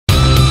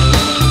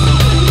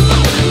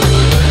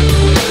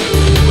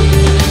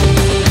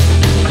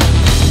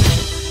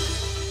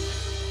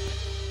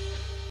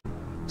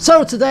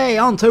So today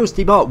on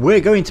ToastyBot we're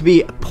going to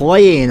be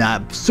playing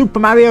Super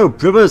Mario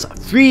Bros.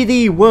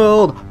 3D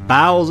World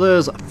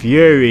Bowser's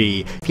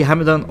Fury. If you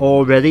haven't done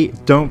already,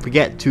 don't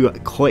forget to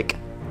click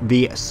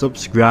the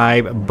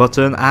subscribe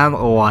button and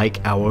like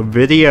our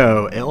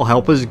video. It'll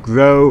help us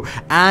grow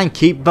and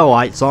keep the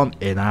lights on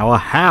in our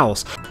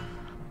house.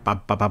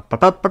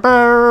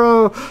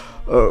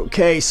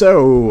 Okay,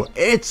 so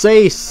it's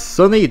a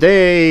sunny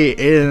day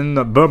in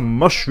the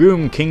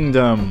Mushroom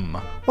Kingdom.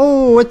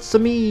 Oh, it's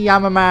me,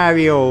 I'm a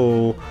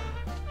Mario.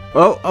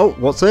 Oh,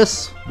 what's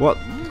this? What?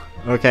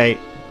 Okay,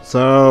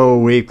 so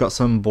we've got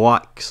some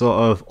black sort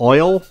of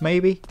oil,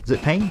 maybe? Is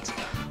it paint?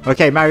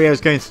 Okay, Mario's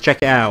going to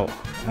check it out.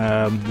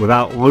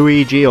 Without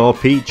Luigi or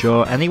Peach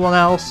or anyone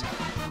else.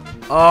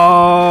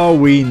 Oh,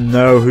 we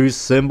know whose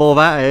symbol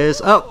that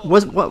is. Oh,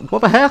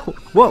 what the hell?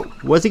 Whoa,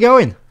 where's he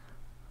going?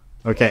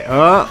 Okay,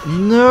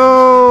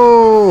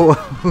 no!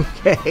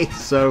 Okay,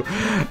 so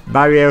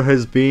Mario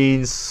has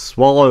been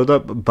swallowed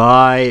up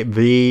by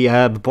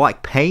the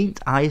black paint,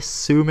 I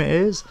assume it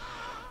is.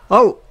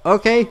 Oh,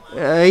 okay,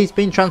 he's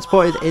been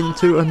transported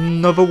into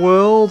another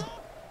world.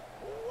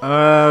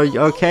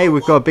 Okay,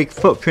 we've got a big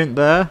footprint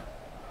there.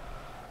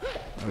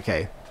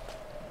 Okay,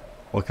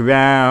 look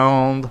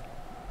around.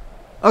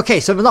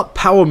 Okay, so they're not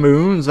power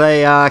moons,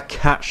 they are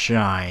cat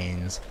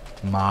shines.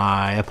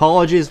 My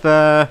apologies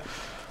there.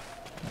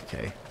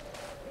 Okay.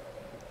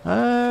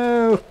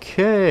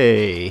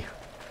 Okay.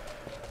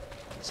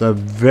 It's a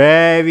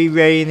very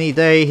rainy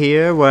day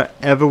here,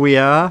 wherever we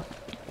are.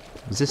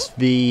 Is this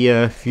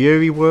the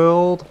Fury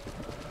World?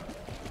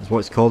 That's what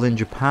it's called in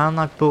Japan,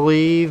 I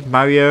believe.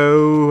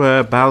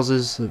 Mario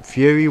Bowser's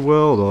Fury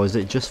World, or is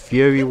it just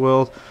Fury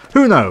World?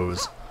 Who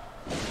knows?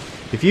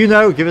 If you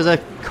know, give us a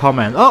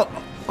comment.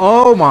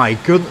 Oh my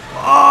goodness.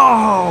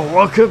 Oh,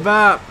 look at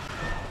that.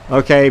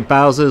 Okay,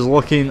 Bowser's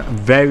looking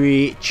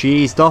very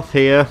cheesed off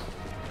here.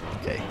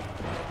 Okay.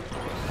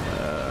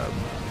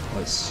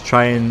 Let's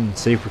try and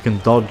see if we can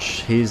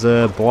dodge his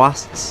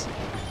blasts.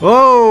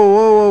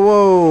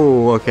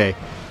 Whoa. Okay.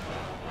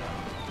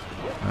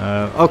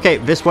 Okay,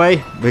 this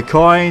way. The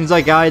coins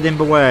are guiding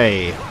the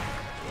way.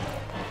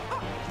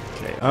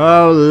 Okay.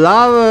 Oh,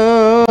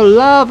 lava!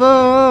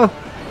 Oh,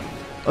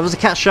 there's a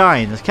cat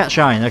shine. There's a cat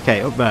shine.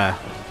 Okay, up there.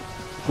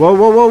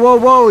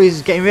 Whoa.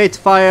 He's getting ready to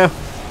fire.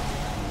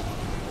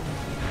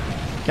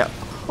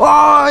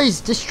 Oh,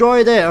 he's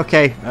destroyed it.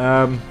 Okay,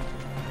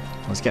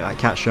 let's get that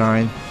cat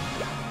shine.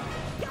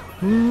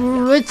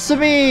 It's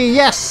me,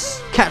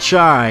 yes, cat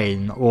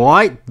shine,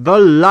 like the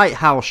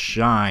lighthouse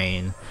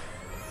shine.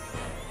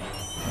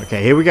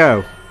 Okay, here we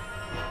go.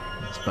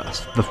 That's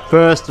the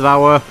first of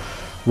our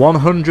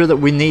 100 that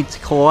we need to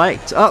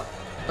collect. Oh,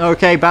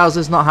 okay,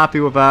 Bowser's not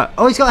happy with that.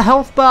 Oh, he's got a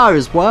health bar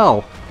as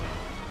well.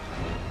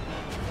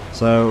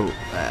 So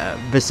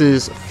this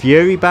is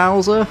Fury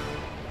Bowser.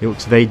 He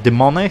looks very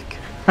demonic.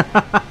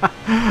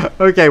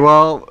 Okay,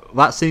 well,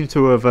 that seemed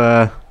to have,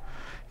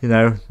 you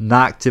know,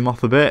 knocked him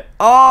off a bit.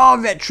 Oh,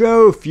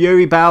 retro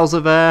Fury Bowser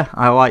there.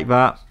 I like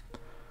that.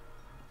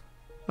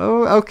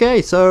 Oh,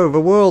 okay, so the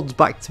world's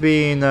back to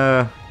being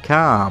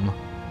calm.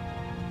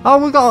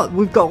 Oh,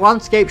 we've got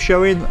landscape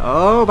showing.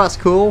 Oh, that's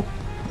cool.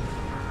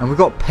 And we've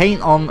got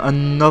paint on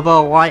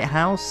another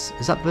lighthouse.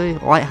 Is that the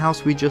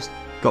lighthouse we just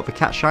got the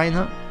cat shine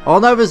at? Oh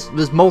no,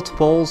 there's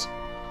multiples.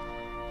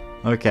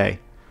 Okay.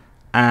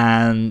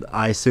 And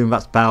I assume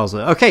that's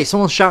Bowser. Okay,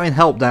 someone's shouting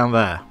help down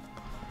there.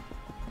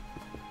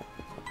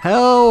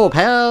 Help!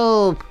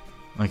 Help!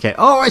 Okay.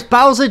 Oh, it's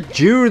Bowser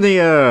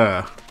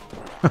Jr.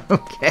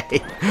 Okay.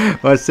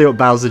 Let's see what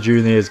Bowser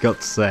Jr. has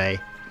got to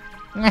say.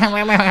 Okay,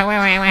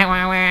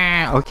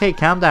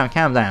 calm down,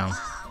 calm down.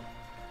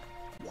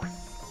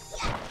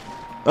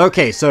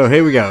 Okay, so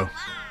here we go.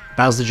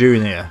 Bowser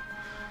Jr.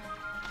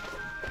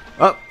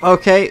 Oh,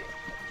 okay.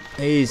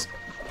 He's...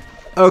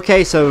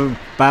 Okay, so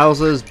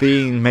Bowser's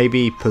being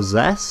maybe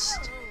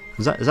possessed?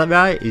 Is that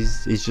right?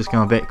 He's just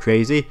gone a bit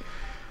crazy.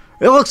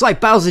 It looks like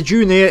Bowser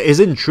Jr. is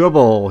in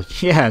trouble.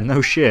 Yeah,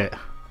 no shit.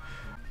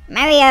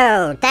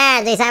 Mario,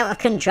 Dad is out of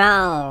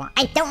control.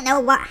 I don't know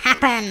what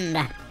happened.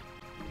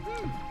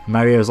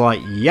 Mario's like,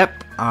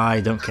 yep,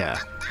 I don't care.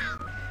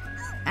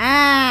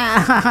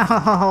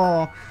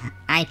 Oh,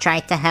 I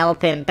tried to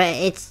help him, but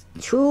it's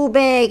too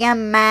big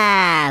and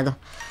mad.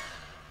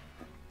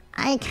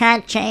 I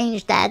can't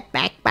change that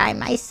back by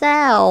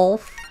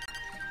myself.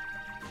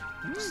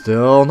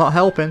 Still not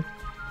helping.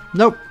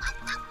 Nope.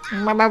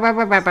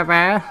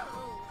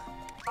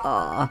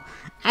 Oh,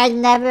 I'd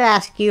never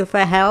ask you for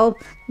help.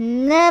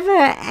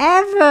 Never,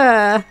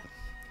 ever.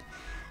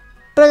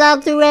 But I'll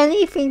do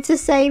anything to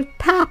save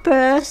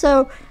Papa,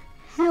 so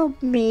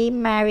help me,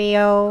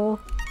 Mario.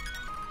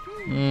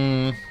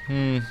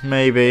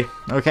 Maybe.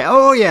 Okay,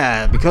 oh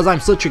yeah, because I'm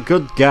such a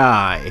good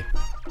guy.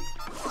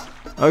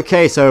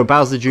 Okay, so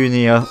Bowser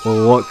Jr.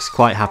 looks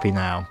quite happy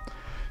now.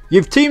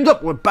 You've teamed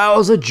up with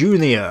Bowser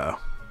Jr.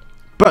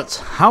 But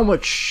how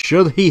much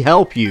should he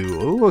help you?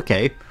 Oh,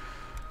 okay.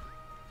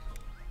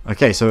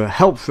 Okay, so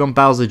help from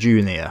Bowser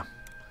Jr.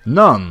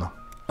 None.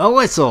 A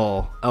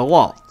little. A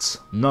lot.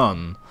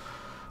 None.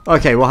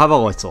 Okay, we'll have a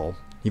little.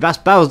 You've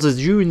asked Bowser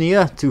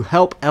Jr. to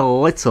help a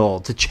little.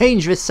 To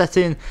change this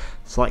setting,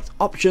 select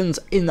options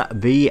in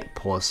the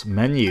plus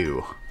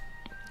menu.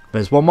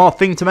 There's one more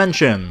thing to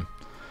mention.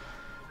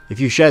 If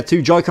you share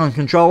two Joy-Con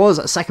controllers,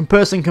 a second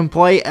person can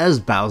play as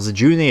Bowser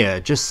Jr.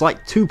 Just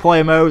select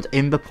 2-player mode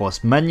in the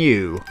plus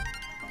menu.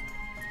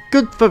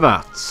 Good for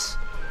that.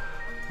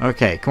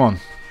 Okay, come on.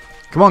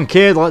 Come on,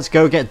 kid, let's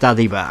go get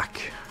Daddy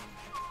back.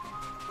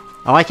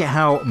 I like it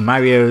how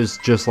Mario's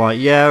just like,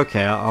 yeah,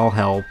 okay, I'll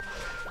help.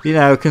 You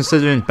know,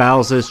 considering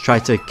Bowser's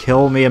tried to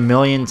kill me a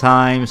million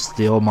times,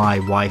 steal my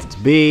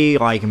wife-to-be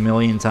like a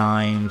million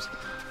times.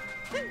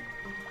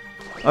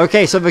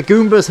 Okay, so the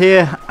Goombas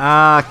here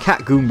are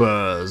cat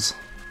Goombas.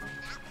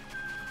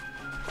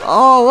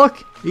 Oh,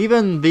 look!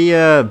 Even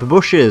the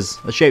bushes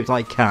are shaped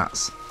like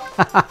cats.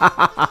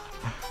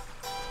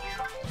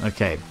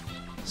 Okay.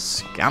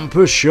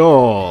 Scamper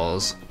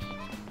Shores.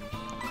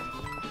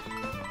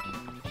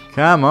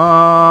 Come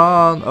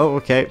on! Oh,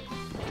 okay.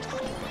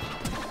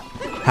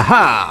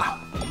 Haha!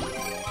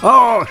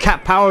 Oh,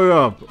 cat power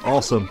up!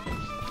 Awesome.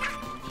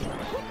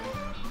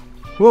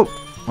 Whoop.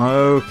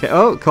 Okay.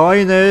 Oh,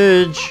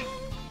 coinage!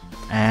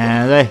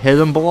 And a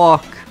hidden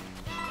block.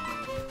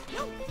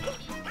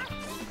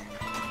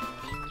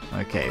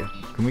 Okay.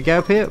 Can we go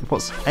up here?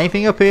 What's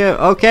anything up here?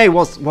 Okay,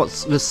 what's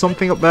there's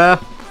something up there.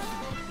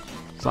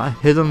 Is that a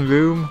hidden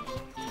room?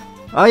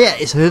 Oh yeah,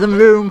 it's a hidden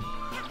room.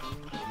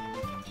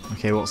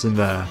 Okay, what's in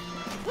there?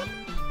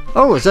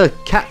 Oh, it's a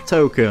cat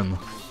token.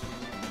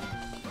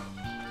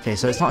 Okay,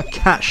 so it's not a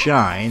cat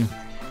shine.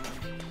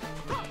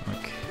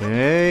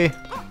 Okay.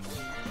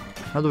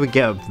 How do we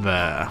get up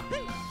there?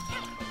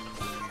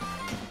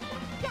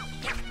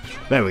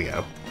 There we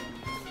go.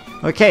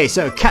 Okay,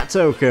 so cat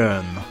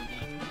token.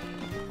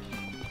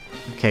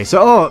 Okay, so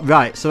oh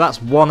right, so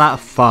that's 1 out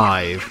of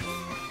 5.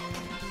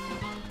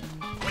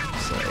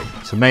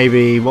 So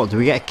maybe what do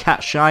we get a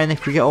cat shine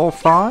if we get all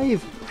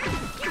 5?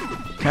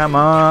 Come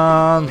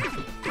on.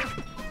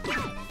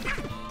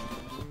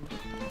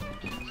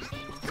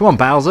 Come on,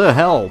 Bowser,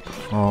 help.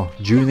 Oh,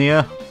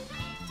 Junior.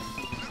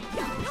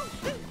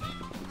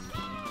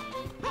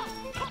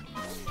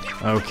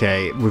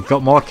 Okay, we've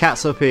got more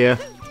cats up here.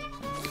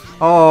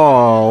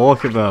 Oh,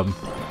 look at them.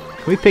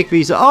 Can we pick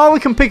these up? Oh, we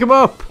can pick them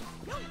up.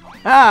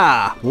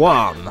 Ah,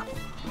 1.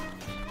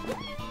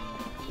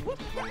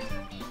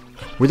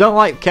 We don't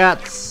like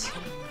cats.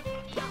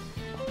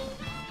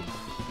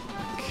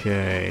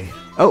 Okay.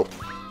 Oh,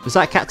 is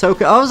that a cat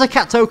token? Oh, there's a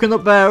cat token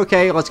up there.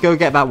 Okay, let's go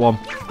get that one.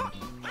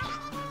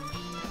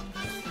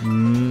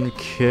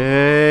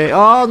 Okay.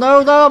 Oh,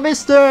 no, I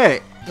missed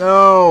it.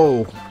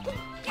 No.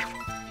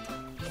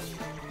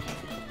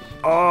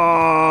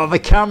 Oh, the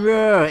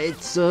camera.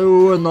 It's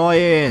so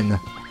annoying.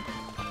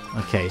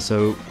 Okay,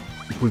 so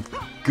we've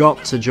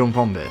got to jump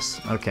on this.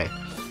 Okay.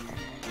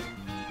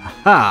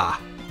 Aha.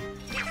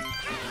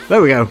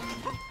 There we go.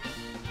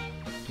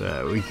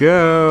 There we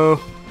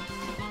go.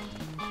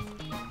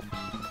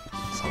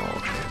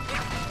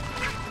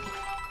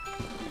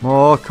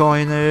 More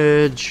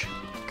coinage.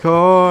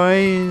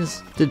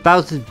 Coins. Did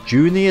Bowser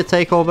Jr.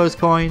 take all those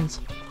coins?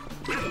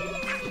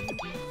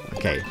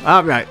 Okay.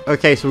 Alright.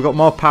 Okay, so we've got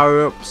more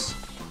power-ups.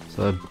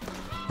 So,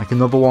 like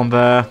another one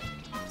there.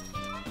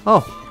 Oh.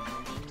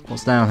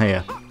 What's down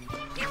here?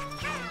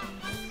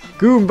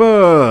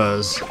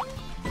 Goombas!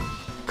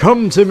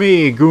 Come to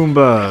me,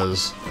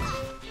 Goombas!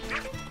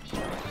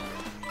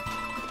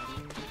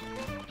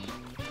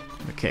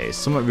 Okay,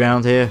 something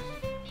around here.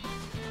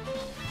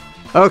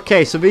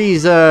 Okay, so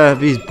these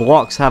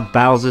blocks have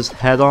Bowser's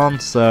head on,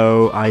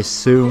 so I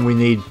assume we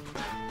need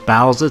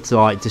Bowser to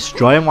like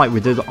destroy him like we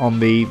did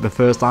on the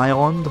first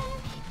island.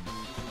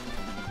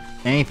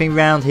 Anything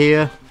around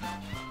here?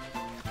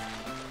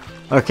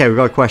 Okay, we've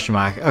got a question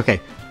mark. Okay.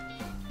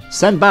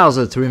 Send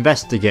Bowser to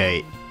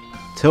investigate.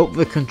 Tilt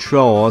the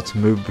controller to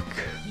move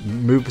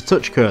the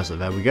touch cursor.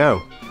 There we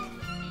go.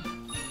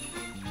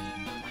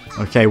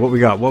 Okay, what we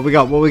got? What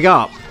we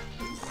got?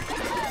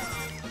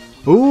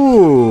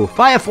 Ooh,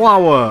 fire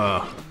flower!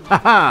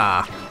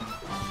 Haha!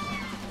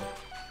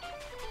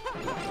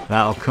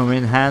 That'll come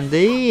in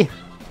handy.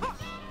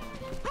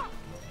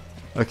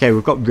 Okay,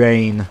 we've got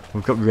rain.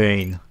 Let's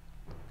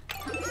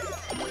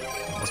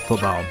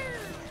put that on.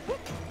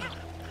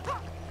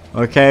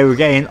 Okay, we're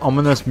getting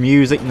ominous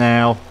music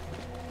now.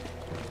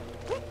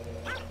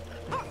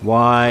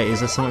 Why? Is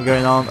there something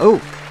going on? Oh!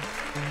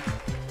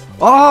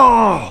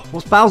 Oh!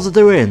 What's Bowser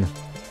doing?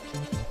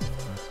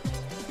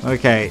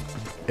 Okay,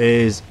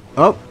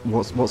 oh,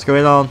 what's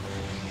going on?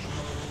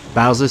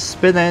 Bowser's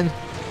spinning.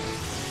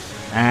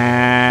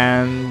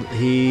 And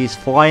he's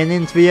flying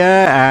into the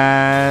air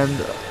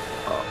and...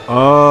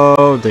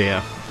 Oh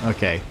dear.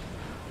 Okay.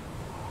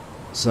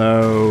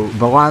 So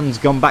the land's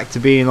gone back to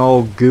being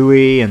all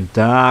gooey and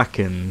dark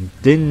and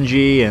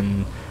dingy,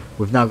 and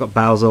we've now got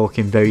Bowser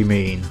looking very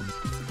mean.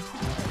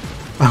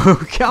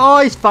 Okay,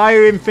 oh, he's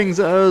firing things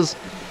at us.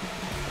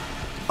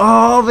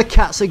 Oh, the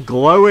cats are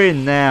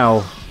glowing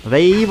now. Are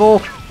they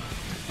evil?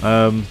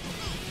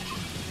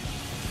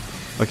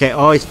 Okay,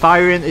 oh, he's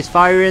firing,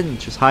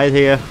 Just hide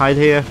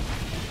here.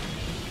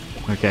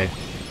 Okay.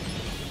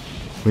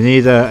 We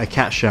need a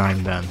cat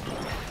shine then.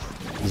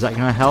 Is that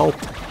gonna help?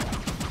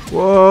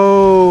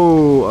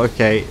 Whoa!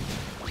 Okay.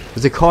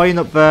 There's a coin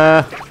up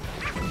there.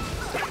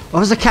 Oh,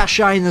 there's a cat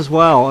shine as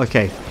well.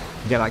 Okay.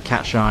 Get that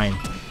cat shine.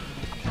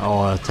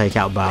 I'll take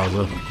out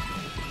Bowser.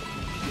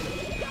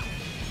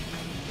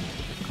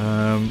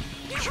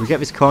 Should we get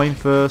this coin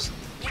first?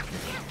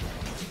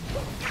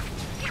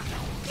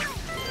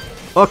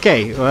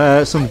 Okay,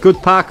 some good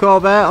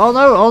parkour there. Oh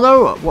no, oh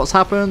no, what's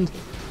happened?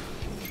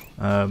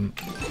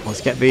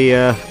 Let's get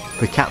the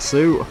cat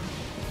suit.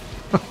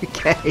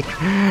 Okay,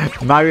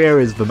 Mario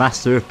is the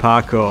master of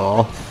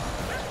parkour.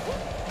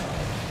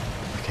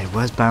 Okay,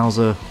 where's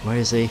Bowser? Where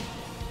is he?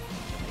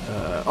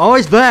 Oh,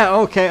 he's there.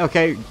 Okay,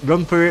 okay,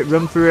 run for it,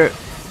 run for it.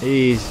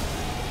 He's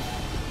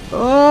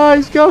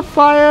got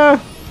fire.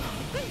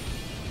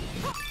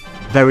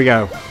 There we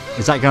go.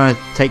 Is that gonna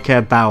take care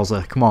of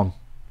Bowser? Come on.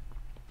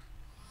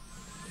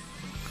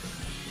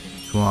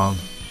 Come on.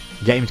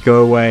 Get him to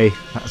go away.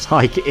 That's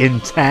like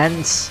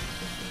intense.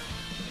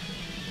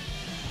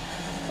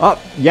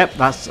 Oh, yep,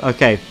 that's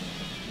okay.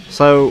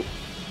 So,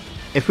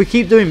 if we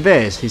keep doing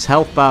this, his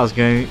health bar is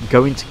going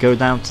to go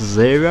down to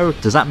 0.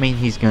 Does that mean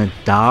he's going to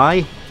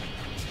die?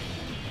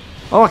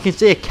 Oh, I can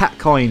see a cat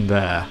coin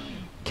there.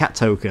 Cat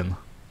token.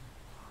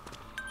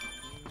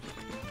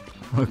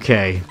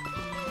 Okay.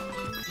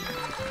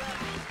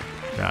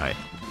 Right.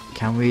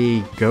 Can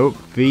we go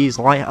up these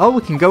light? Oh,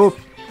 we can go up.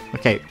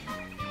 Okay.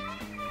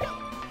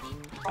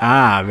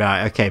 Ah,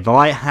 right. Okay. The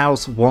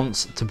lighthouse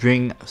wants to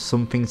bring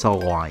something to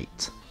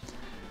light.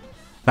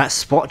 That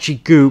splotchy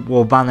goop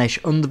will vanish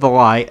under the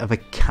light of a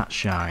cat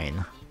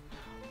shine.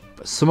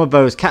 But some of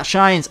those cat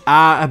shines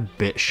are a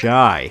bit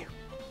shy.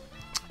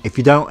 If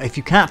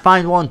you can't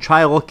find one,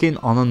 try looking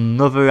on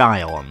another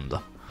island.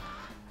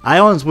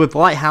 Islands with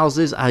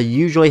lighthouses are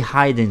usually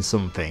hiding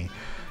something.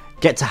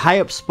 Get to high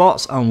up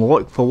spots and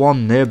look for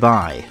one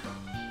nearby.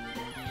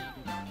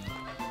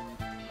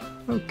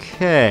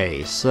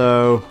 Okay,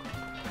 so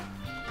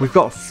we've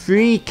got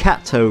 3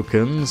 cat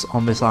tokens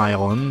on this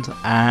island,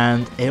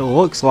 and it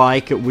looks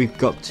like we've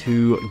got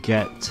to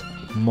get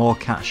more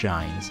cat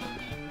shines.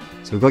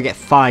 So we've got to get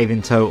 5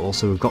 in total,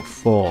 so we've got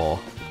 4.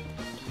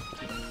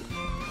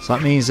 So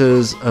that means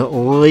there's at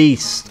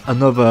least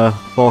another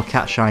 4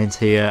 cat shines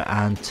here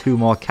and 2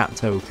 more cat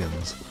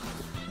tokens.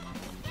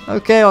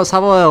 Okay, let's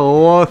have a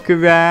little look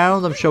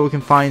around. I'm sure we can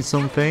find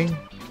something.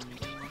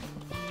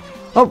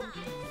 Oh!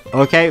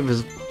 Okay,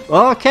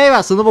 okay,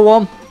 that's another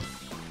one.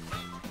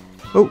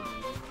 Oh!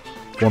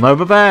 One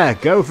over there,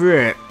 go for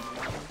it!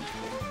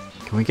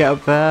 Can we get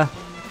up there?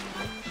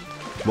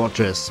 Watch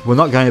this. We're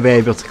not going to be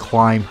able to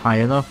climb high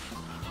enough.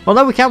 Oh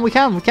no, we can, we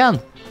can, we can!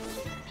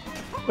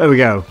 There we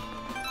go.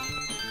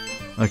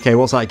 Okay,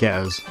 what's that get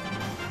us?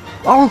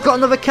 Oh, we've got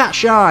another cat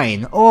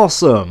shine!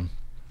 Awesome!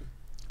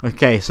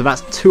 Okay, so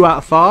that's 2 out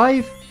of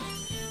 5?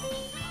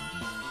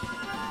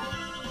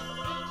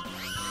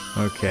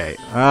 Okay.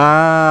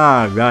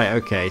 Ah, right,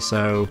 okay,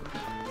 so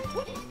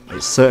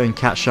it's certain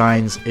cat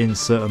shines in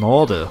certain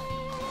order.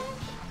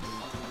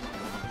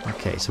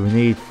 Okay, so we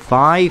need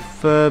 5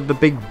 for the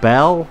big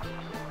bell.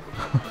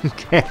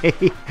 Okay.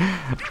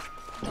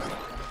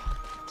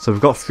 So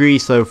we've got 3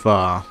 so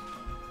far.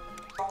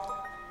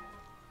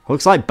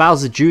 Looks like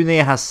Bowser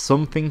Jr. has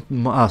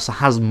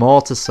has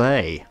more to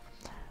say.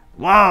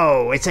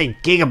 Whoa, it's a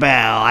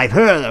Gigabell. I've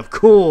heard of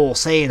cool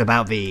saying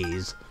about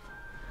these.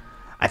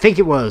 I think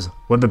it was,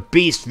 when the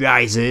beast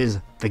rises,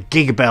 the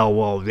Gigabell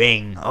will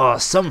ring, or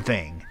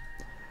something.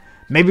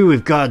 Maybe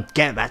we've got to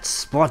get that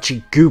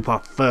splotchy goop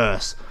off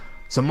first.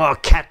 Some more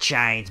cat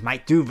shines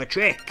might do the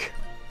trick.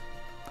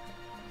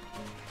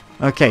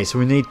 Okay, so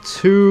we need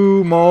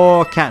 2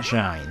 more cat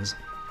shines.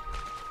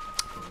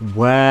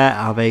 Where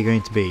are they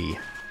going to be?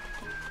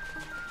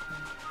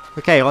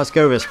 Okay, let's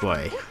go this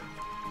way.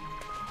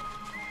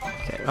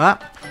 Okay,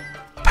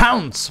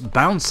 Pounce!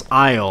 Bounce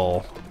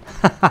Isle.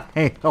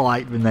 I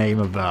like the name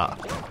of that.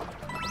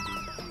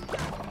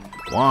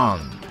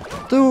 1,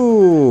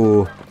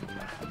 2.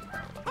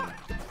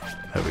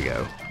 There we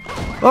go.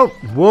 Oh,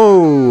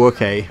 whoa,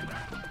 okay.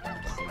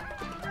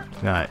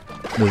 Right,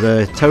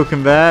 there's a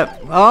token there.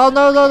 Oh,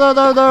 no, no, no,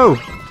 no, no!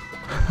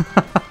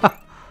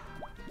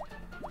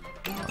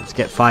 Let's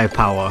get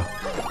firepower.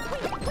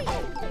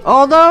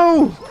 Oh,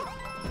 no!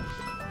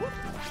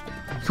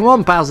 Come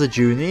on, Bowser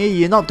Jr.,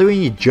 you're not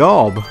doing your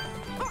job.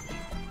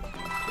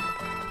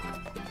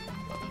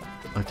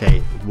 Okay,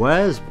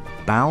 where's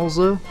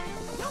Bowser?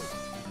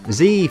 Is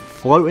he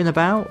floating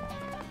about?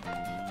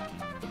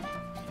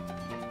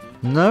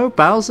 No,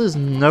 Bowser's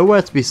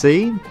nowhere to be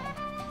seen.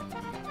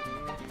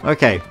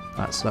 Okay,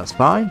 that's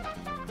fine.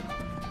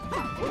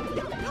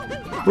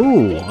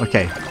 Ooh,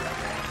 okay.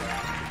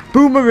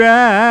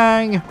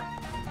 Boomerang!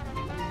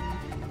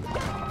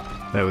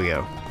 There we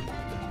go.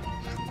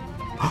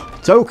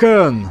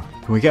 Token!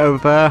 Can we get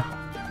over there?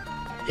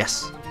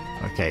 Yes.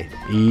 Okay,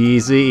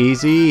 easy,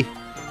 easy.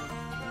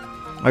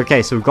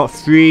 Okay, so we've got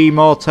 3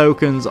 more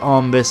tokens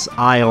on this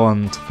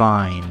island to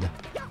find.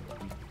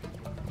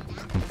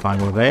 Can find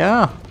where they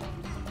are.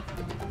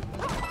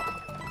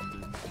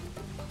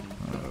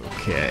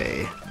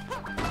 Okay.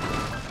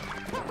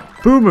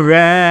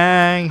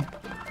 Boomerang!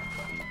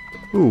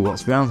 Ooh,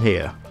 what's around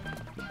here?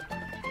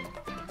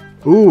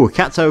 Ooh, a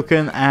cat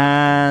token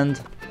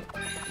and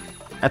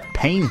a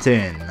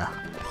painting.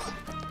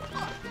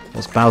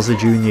 What's Bowser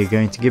Jr.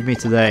 going to give me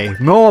today?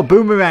 More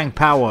boomerang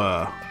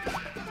power!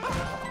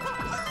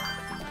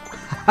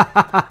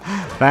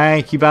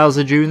 Thank you,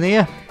 Bowser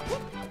Jr.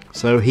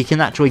 So he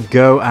can actually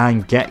go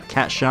and get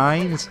cat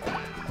shines,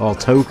 or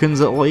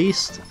tokens at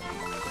least.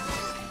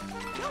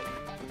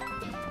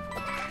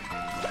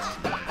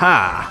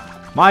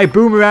 Ha! My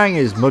boomerang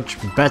is much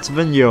better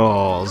than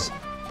yours.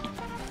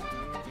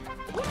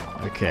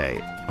 Okay,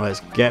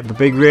 let's get the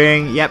big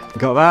ring. Yep,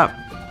 got that.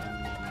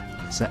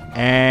 Is there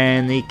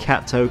any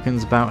cat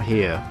tokens about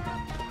here?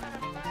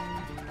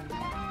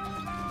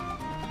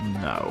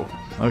 No.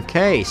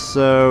 Okay,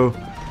 so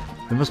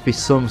there must be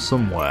some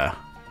somewhere.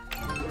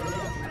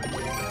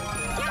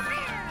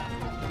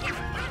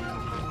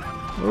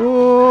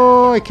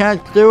 Oh, I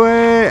can't do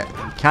it.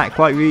 Can't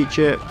quite reach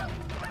it.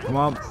 Come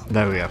on.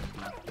 There we go.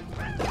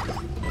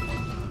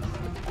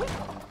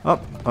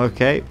 Up.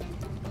 Okay.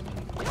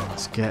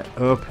 Let's get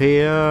up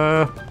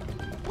here.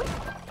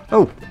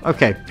 Oh,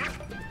 okay.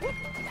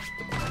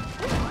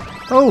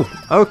 Oh,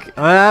 okay.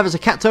 There's a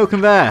cat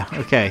token there.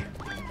 Okay.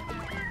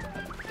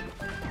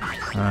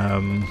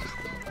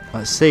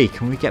 Let's see.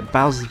 Can we get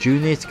Bowser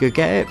Jr. to go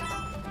get it?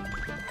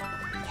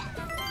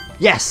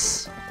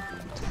 Yes.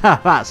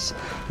 that's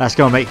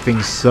gonna make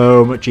things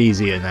so much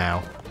easier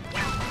now.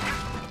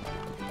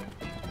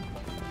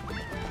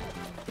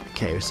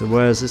 Okay, so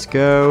where does this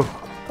go?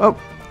 Oh.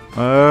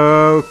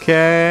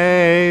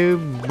 Okay.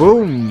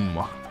 Boom.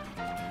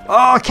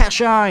 Oh, cat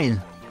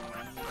shine.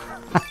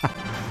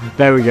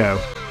 There we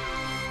go.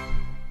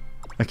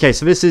 Okay,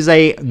 so this is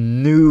a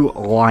new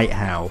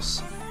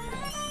lighthouse.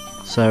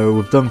 So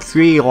we've done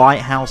 3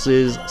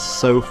 lighthouses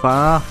so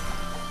far.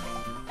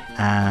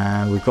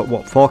 And we've got,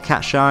 what, 4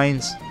 cat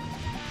shines?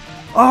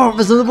 Oh,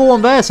 there's another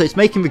one there, so it's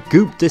making the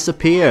goop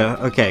disappear.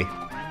 Okay.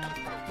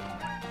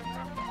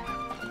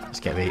 Let's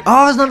get these.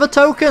 Oh, there's another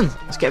token!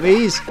 Let's get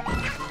these.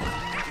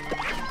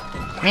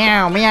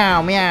 Meow,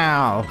 meow,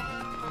 meow.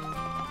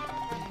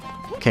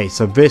 Okay,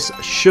 so this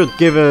should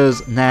give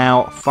us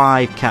now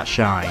 5 cat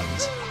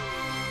shines.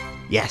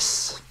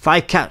 Yes,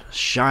 5 cat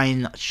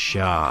shine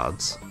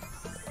shards.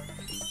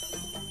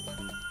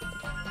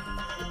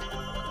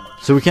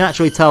 So we can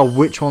actually tell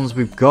which ones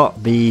we've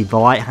got. The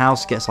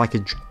lighthouse gets like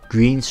a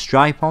green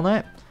stripe on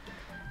it.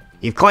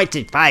 You've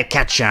collected 5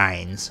 cat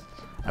shines.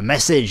 A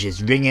message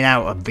is ringing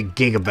out of the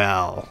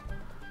Gigabell.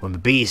 When the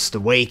beast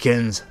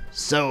awakens,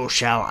 so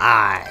shall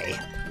I.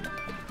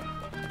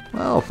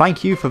 Well,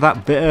 thank you for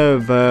that bit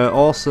of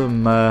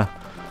awesome,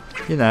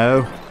 you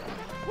know,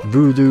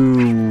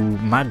 voodoo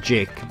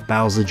magic,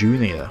 Bowser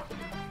Jr.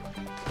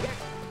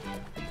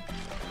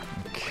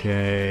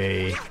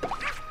 Okay.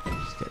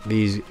 Let's get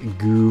these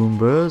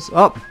Goombas.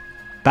 Oh!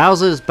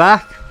 Bowser's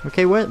back!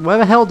 Okay, where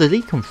the hell did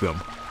he come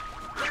from?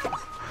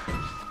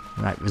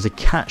 Right, there's a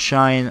cat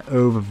shine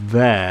over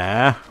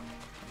there.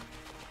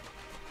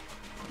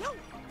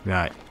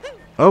 Right.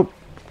 Oh!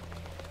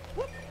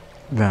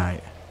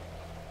 Right.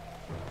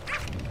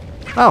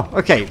 Oh,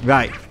 okay,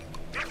 right.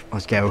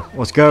 Let's go.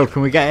 Let's go.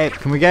 Can we get it?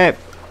 Can we get it?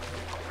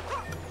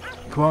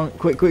 Come on,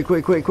 quick, quick,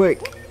 quick, quick,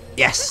 quick.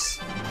 Yes!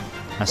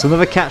 That's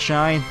another cat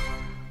shine.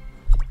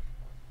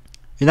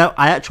 You know,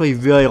 I actually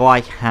really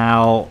like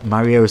how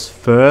Mario's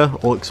fur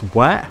looks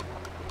wet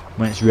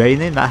when it's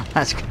raining.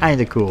 That's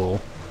kind of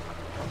cool.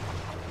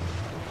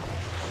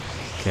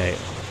 Okay.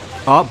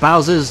 Oh,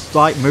 Bowser's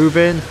like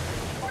moving.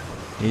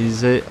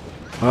 Is it?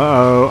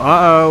 Uh-oh,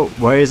 uh-oh.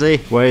 Where is he?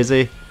 Where is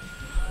he?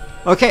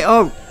 Okay,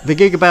 oh, the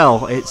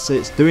Gigabell.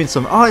 It's doing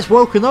some. Oh, it's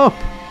woken up.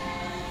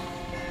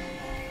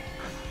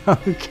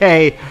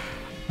 Okay.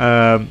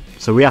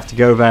 So we have to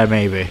go there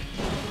maybe.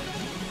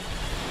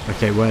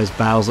 Okay, where's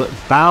Bowser?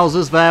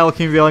 Bowser's there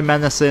looking really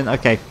menacing.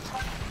 Okay,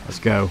 let's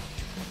go.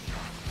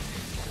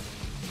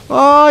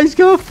 Oh, he's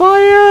got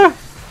fire!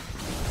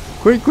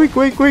 Quick, quick,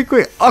 quick, quick,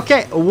 quick.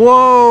 Okay,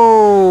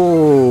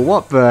 whoa!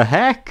 What the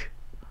heck?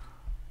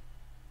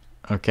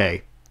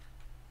 Okay.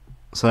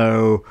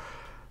 So,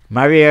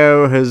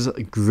 Mario has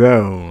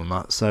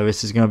grown. So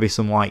this is going to be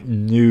some like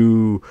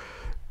new,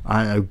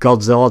 I don't know,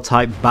 Godzilla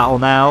type battle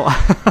now.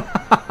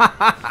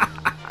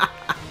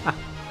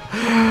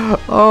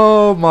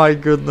 Oh my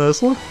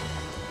goodness.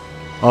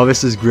 Oh,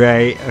 this is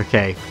great.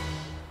 Okay.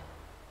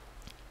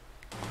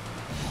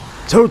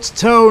 Toe to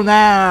toe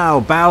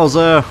now,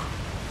 Bowser.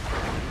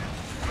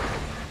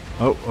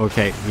 Oh,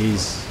 okay.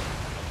 He's...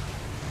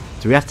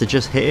 Do we have to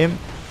just hit him?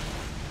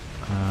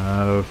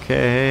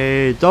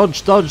 Okay.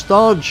 Dodge, dodge,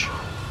 dodge.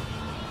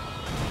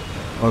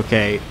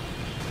 Okay.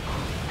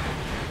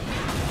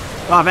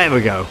 Oh, there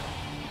we go.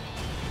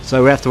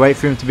 So we have to wait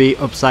for him to be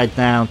upside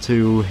down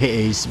to hit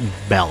his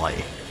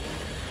belly.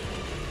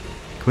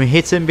 Can we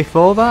hit him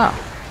before that?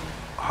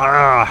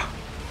 Ah.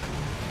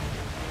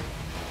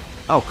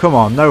 Oh, come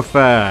on, no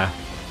fair.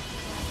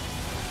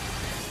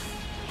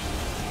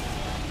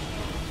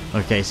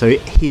 Okay, so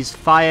his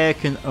fire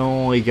can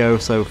only go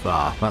so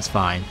far. That's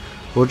fine.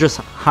 We'll just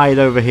hide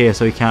over here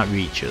so he can't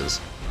reach us.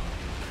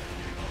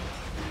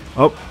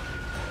 Oh.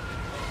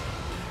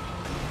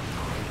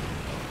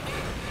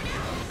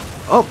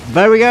 Oh,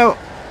 there we go.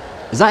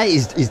 Is that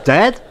he's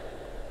dead?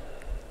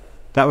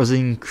 That was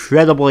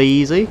incredibly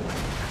easy.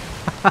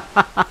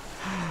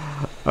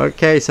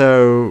 Okay,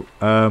 so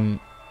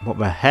what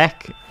the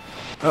heck?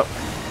 Oh.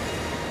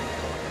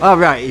 Oh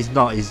right, he's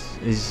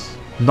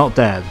not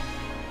dead.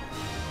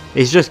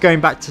 He's just going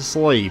back to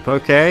sleep.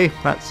 Okay,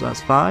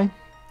 that's fine.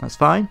 That's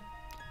fine.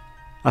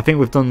 I think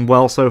we've done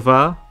well so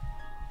far.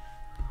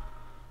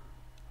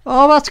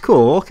 Oh, that's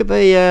cool. Look at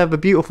the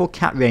beautiful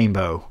cat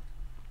rainbow.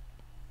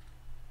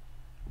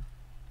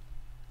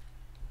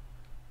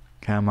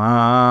 Come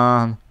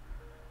on.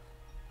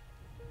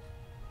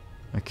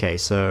 Okay,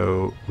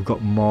 so we've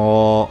got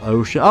more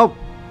ocean. Oh!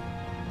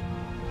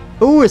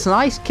 Oh, it's an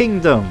ice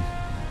kingdom.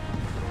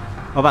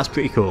 Oh, that's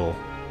pretty cool.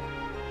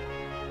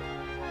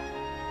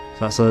 So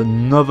that's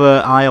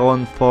another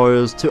island for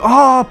us to...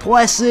 Oh,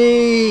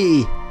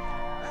 Plessy!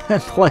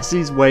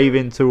 Plessy's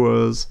waving to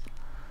us.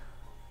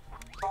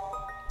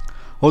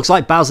 Looks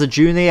like Bowser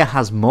Jr.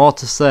 has more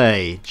to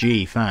say.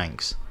 Gee,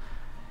 thanks.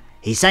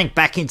 He sank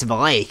back into the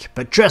lake,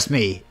 but trust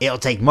me, it'll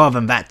take more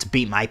than that to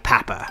beat my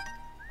papa.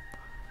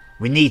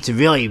 We need to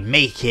really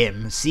make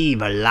him see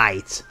the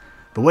light.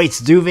 The way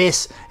to do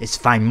this is to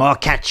find more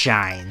cat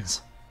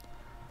shines.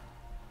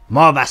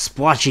 More of that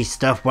splotchy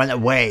stuff went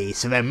away,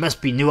 so there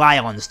must be new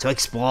islands to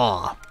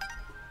explore.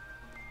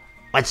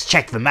 Let's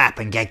check the map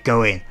and get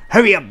going.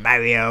 Hurry up,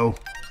 Mario!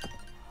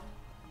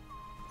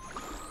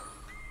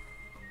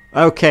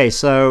 Okay,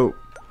 so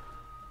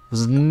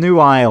there's a new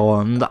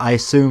island. I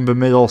assume the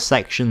middle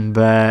section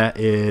there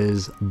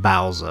is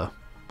Bowser.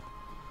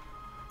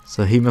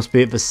 So he must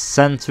be at the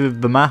center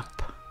of the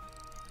map,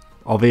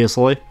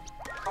 obviously.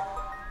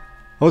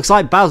 Looks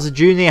like Bowser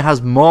Jr.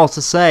 has more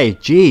to say.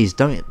 Jeez,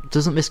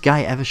 doesn't this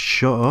guy ever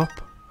shut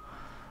up?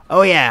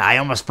 Oh yeah, I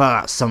almost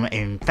forgot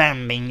something.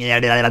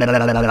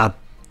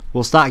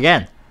 We'll start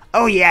again.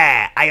 Oh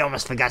yeah, I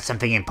almost forgot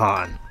something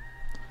important.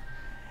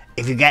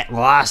 If you get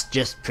lost,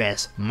 just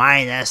press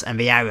minus and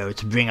the arrow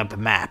to bring up the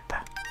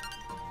map.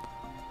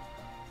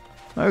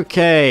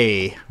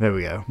 Okay, there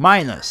we go.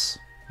 Minus.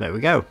 There we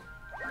go.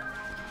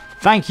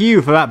 Thank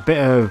you for that bit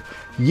of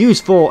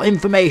useful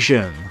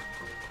information.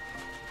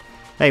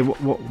 Hey,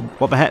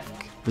 what the heck?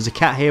 There's a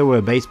cat here with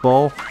a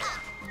baseball.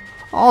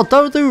 Oh,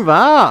 don't do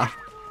that.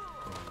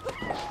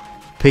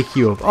 Pick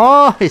you up.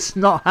 Oh, it's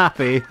not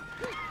happy.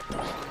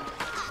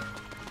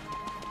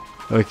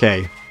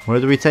 Okay, where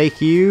do we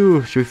take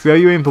you? Should we throw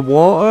you in the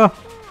water?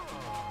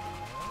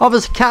 Oh,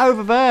 there's a cat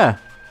over there.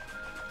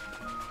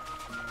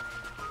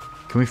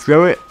 Can we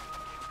throw it?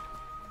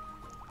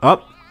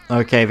 Up. Oh,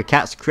 okay, the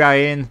cat's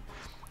crying.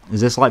 Is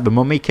this like the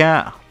mummy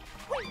cat?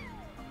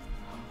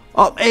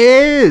 Oh, it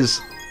is!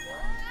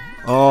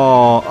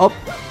 Oh, up.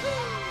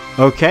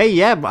 Okay,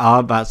 yeah,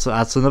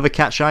 that's another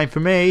cat shine for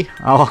me.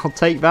 I'll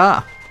take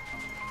that.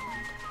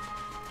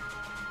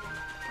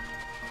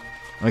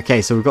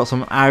 Okay, so we've got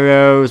some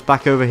arrows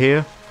back over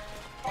here.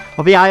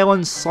 Oh, the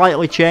island's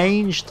slightly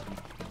changed.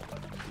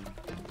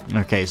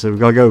 Okay, so we've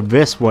got to go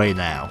this way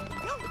now.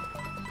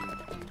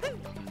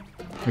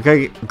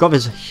 Okay, we've got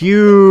this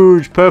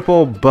huge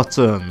purple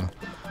button.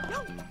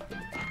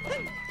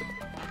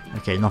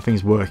 Okay,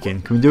 nothing's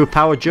working. Can we do a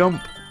power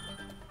jump?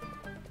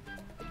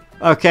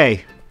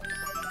 Okay.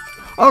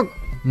 Oh,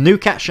 new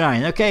cat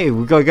shine. Okay,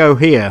 we've got to go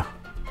here.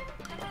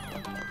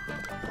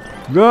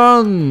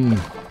 Run!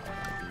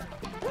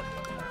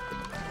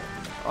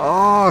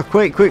 Oh,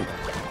 quick, quick.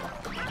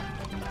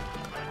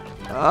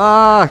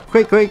 Ah,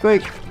 quick, quick,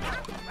 quick.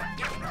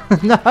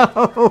 No!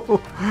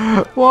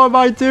 What am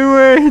I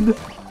doing?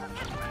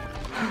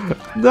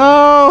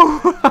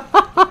 No!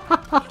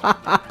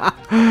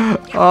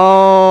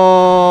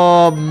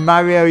 Oh,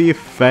 Mario, you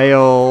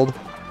failed.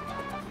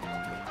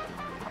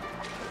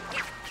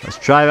 Let's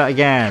try that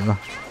again.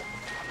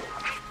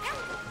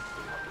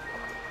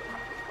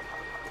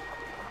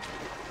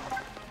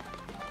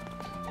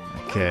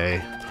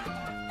 Okay.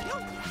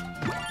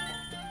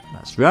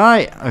 That's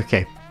right.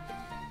 Okay.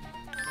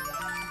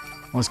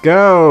 Let's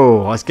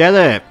go. Let's get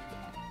it.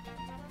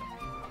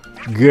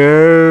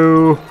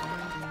 Go.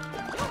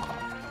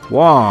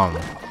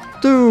 1,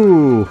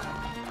 2,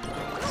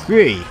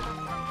 3.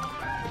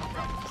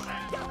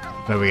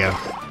 There we go.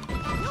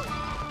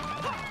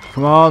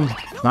 Come on.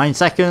 9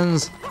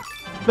 seconds.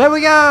 There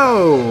we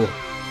go.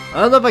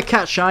 Another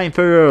cat shine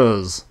for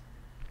us.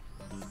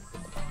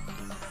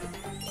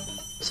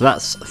 So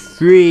that's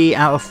 3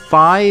 out of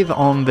 5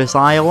 on this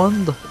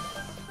island.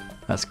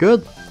 That's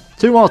good.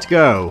 2 more to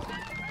go.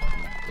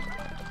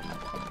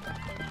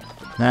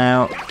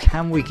 Now,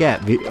 can we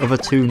get the other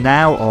 2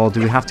 now, or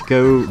do we have to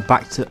go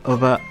back to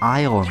other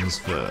islands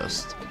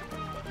first?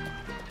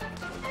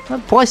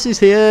 And Plessy's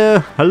here.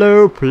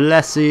 Hello,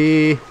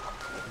 Plessy.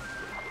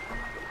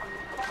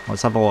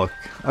 Let's have a look.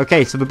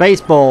 Okay, so the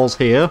baseball's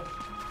here.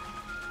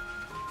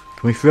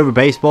 Can we throw a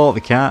baseball at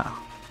the cat?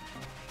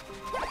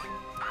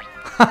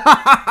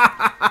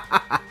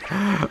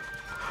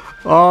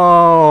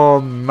 Oh,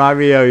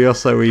 Mario, you're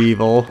so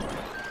evil.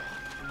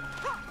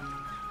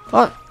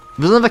 Oh,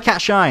 there's another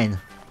cat shine.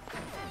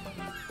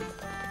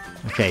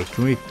 Okay,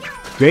 can we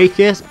break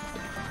it?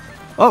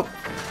 Oh,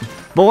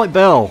 Bullet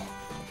Bill.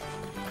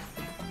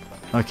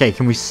 Okay,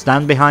 can we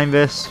stand behind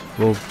this?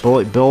 Will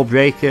Bullet Bill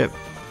break it?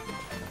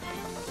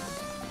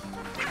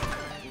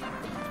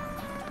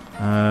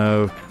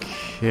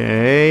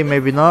 Okay,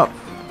 maybe not.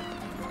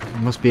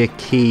 There must be a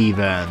key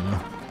then.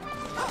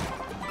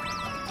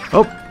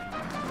 Oh!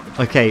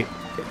 Okay,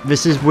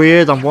 this is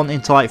weird. I'm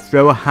wanting to like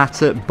throw a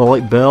hat at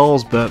Bullet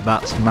Bills, but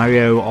that's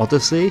Mario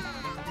Odyssey.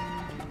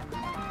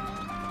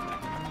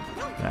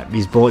 Right,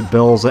 these Bullet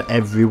Bills are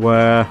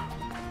everywhere.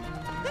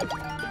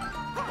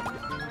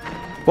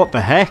 What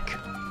the heck?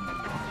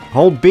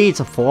 Hold B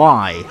to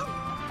fly.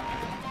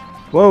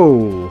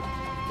 Whoa.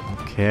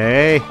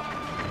 Okay.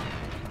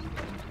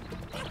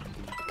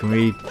 Can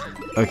we...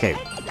 Okay.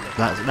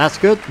 That's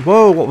good.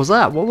 Whoa, what was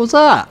that? What was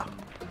that?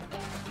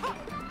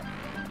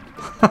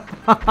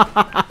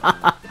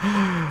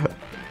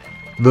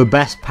 The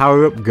best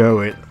power-up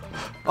going.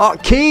 Oh,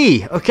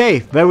 key! Okay,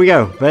 there we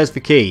go. There's the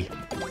key.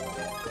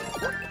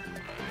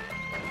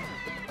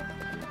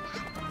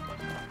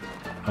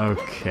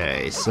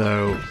 Okay,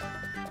 so...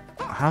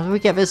 How do we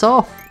get this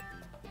off?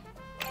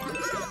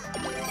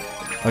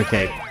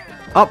 Okay.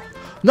 Up!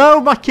 No,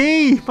 my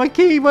key! My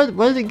key! Where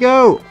did it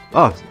go?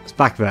 Oh, it's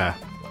back there.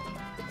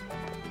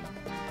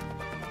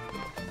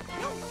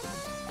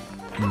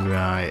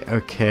 Right,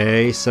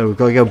 okay, so we've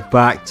got to go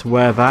back to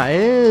where that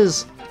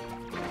is.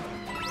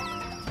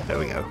 There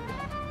we go.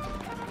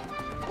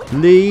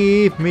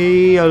 Leave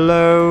me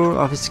alone.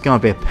 Oh, this is going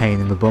to be a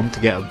pain in the bum to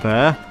get up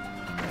there.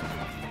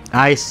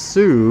 I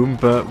assume,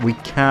 but we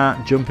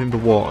can't jump in the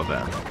water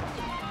then.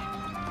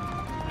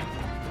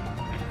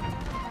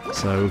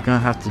 So we're going to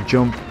have to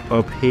jump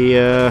up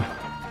here.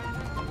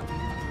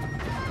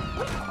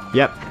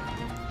 Yep.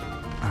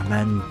 And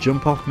then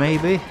jump off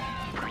maybe.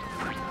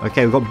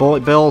 Okay, we've got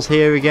Bullet Bills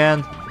here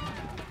again.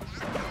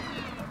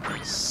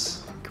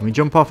 Can we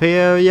jump off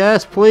here?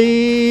 Yes,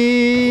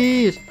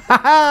 please!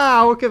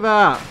 Haha! Look at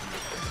that!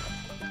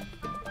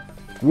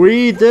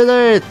 We did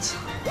it!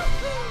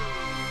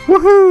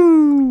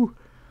 Woohoo!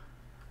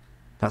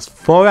 That's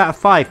 4 out of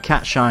 5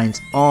 cat shines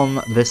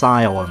on this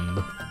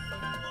island.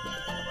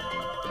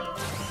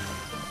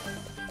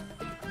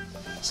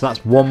 So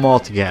that's one more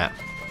to get.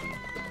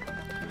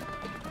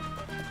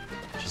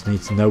 Just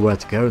need to know where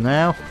to go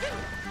now.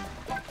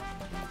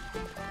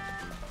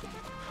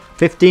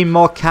 15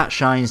 more cat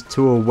shines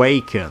to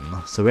awaken.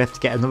 So we have to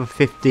get another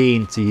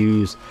 15 to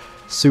use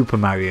Super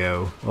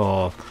Mario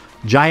or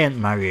Giant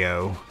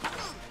Mario.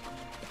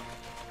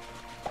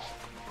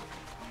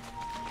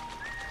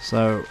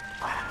 So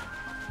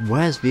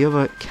where's the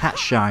other cat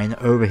shine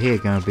over here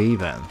going to be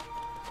then?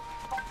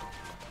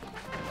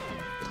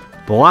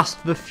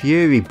 Blast the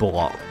Fury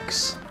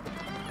blocks.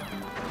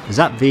 Is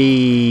that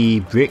the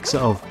bricks that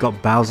have got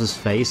Bowser's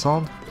face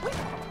on?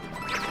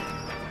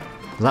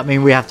 Does that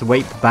mean we have to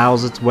wait for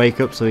Bowser to wake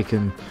up so we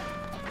can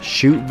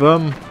shoot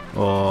them?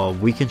 Or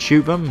we can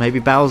shoot them? Maybe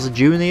Bowser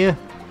Jr.?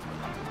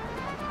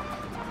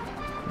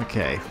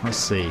 Okay, let's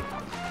see.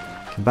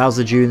 Can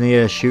Bowser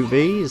Jr. shoot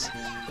these?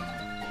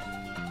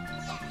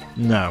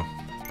 No.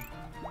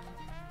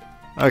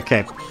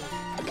 Okay.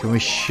 Can we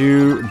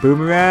shoot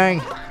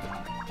Boomerang?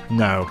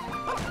 No.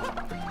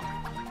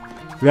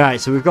 Right,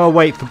 so we've got to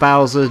wait for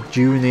Bowser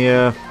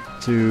Jr.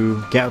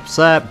 to get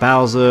upset.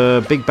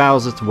 Big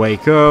Bowser to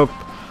wake up.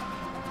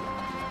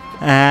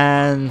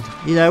 And,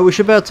 you know, we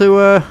should be able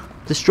to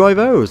destroy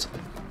those.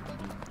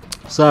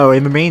 So,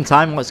 in the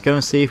meantime, let's go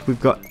and see if we've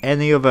got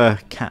any other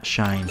cat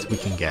shines we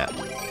can get.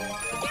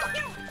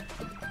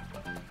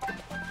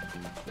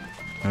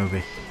 Over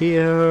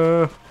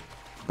here.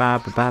 Ba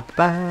ba ba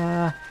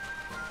ba.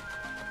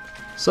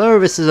 So,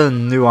 this is a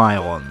new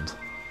island.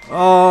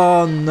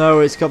 Oh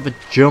no, it's got the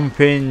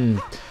jumping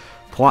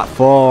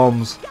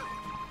platforms.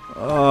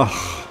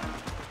 Ugh.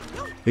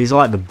 These are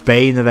like the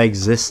bane of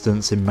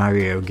existence in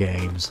Mario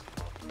games.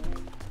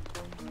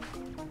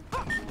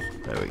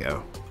 There we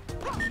go.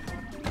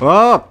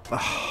 Oh!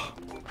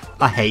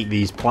 I hate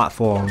these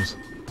platforms.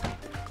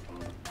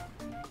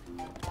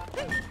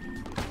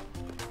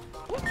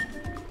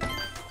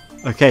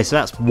 Okay, so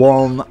that's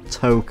one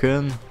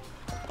token.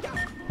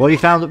 What have you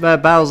found up there,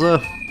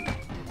 Bowser?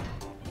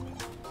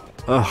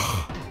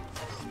 Ugh.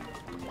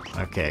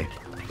 Okay.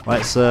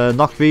 Let's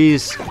knock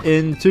these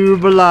into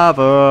the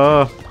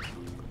lava.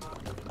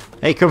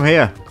 Hey, come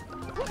here.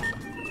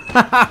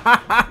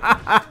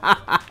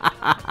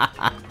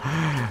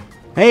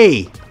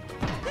 Hey!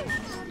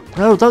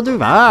 No, don't do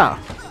that.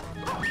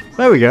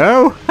 There we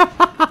go.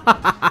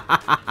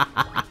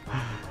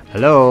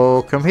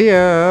 Hello, come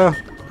here.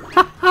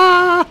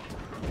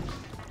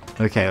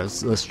 Okay,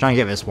 let's try and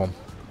get this one.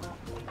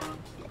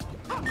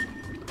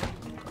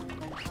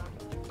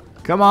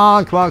 Come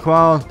on, come on, come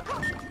on.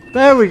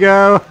 There we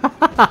go.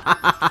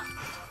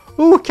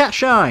 Ooh, cat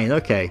shine.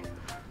 Okay.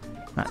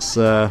 That's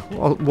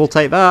we'll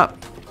take that.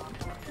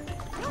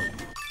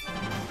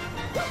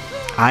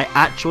 I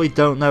actually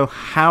don't know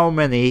how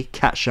many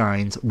cat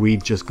shines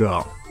we've just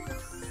got.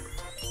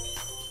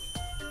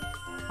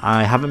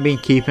 I haven't been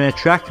keeping a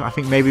track. I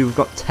think maybe we've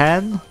got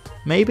 10.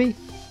 Maybe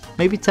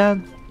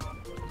 10.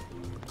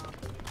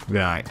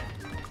 Right.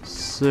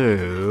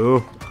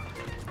 So...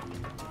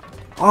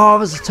 Oh,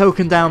 there's a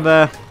token down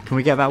there. Can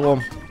we get that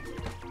one?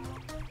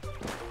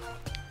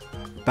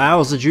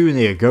 Bowser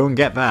Jr., go and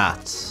get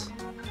that.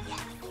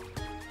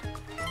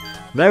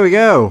 There we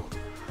go.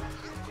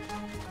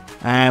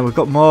 And we've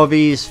got more of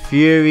these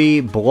Fury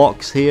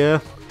blocks here.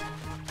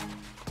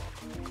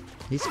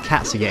 These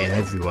cats are getting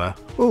everywhere.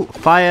 Oh,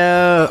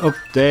 fire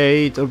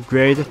update,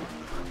 upgrade.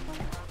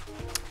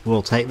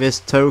 We'll take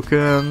this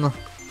token.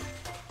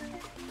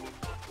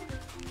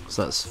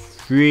 So that's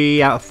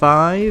 3 out of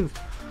 5.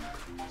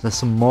 There's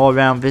some more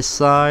around this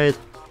side.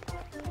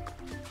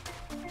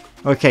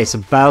 Okay, so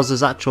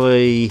Bowser's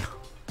actually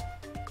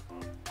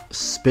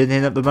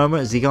spinning at the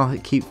moment. Is he going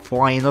to keep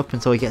flying up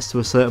until he gets to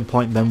a certain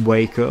point and then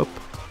wake up?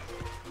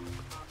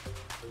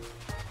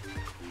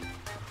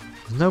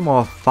 There's no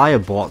more fire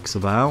blocks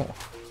about.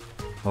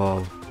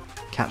 Or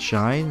cat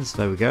shines.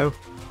 There we go.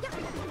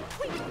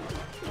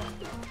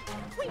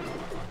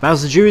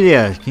 Bowser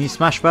Jr., can you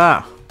smash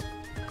that?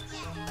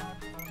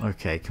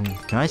 Okay, can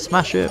I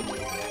smash it?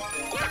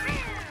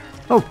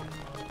 Oh!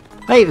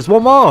 Hey, there's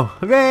one more!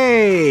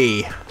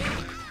 Hooray!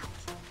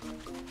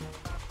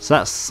 So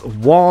that's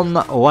one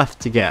left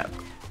to get.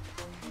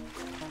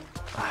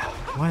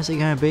 Where's it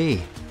going to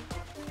be?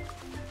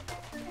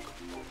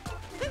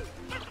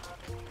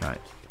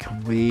 Right,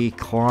 can we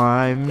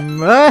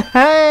climb?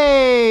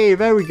 Hey!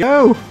 There we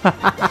go!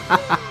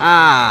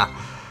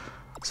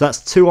 So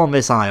that's 2 on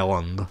this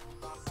island.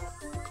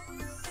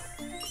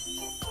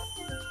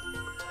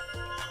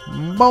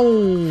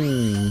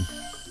 Boom!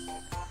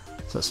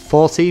 So that's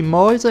 14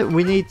 more, is it?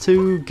 We need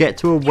to get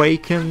to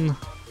awaken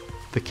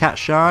the cat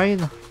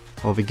shine.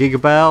 Or the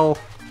Gigabell.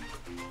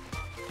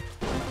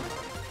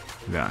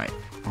 Right,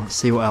 let's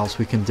see what else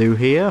we can do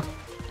here.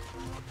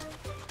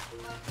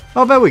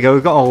 Oh, there we go,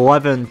 we've got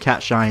 11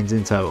 cat shines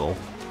in total.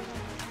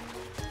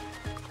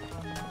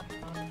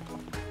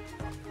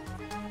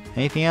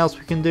 Anything else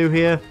we can do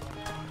here?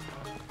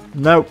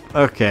 Nope,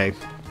 okay.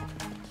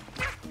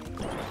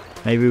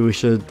 Maybe we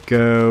should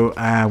go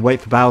and wait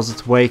for Bowser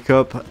to wake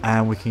up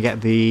and we can get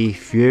the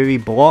Fury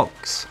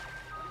blocks.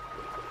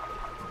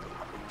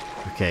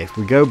 Okay, if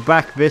we go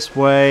back this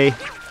way,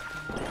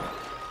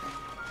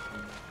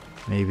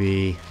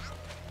 maybe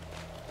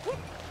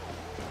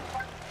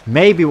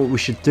what we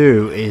should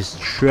do is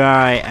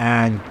try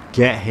and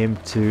get him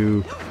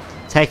to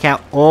take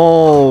out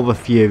all the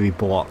Fury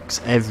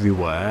blocks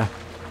everywhere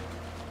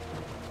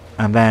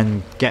and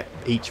then get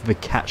each of the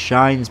cat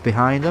shines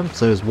behind them.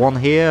 So there's one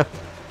here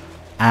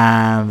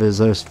and there's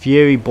those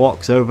Fury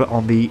blocks over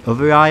on the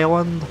other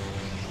island.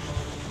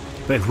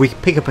 But if we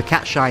pick up a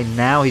cat shine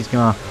now, he's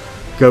gonna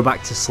go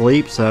back to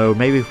sleep. So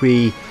maybe if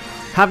we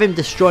have him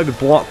destroy the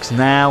blocks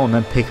now and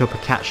then pick up a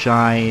cat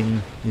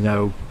shine, you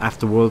know,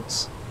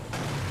 afterwards.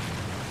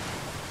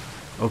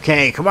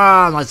 Okay, come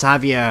on, let's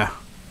have you.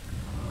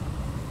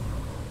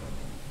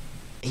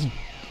 He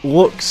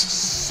looks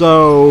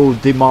so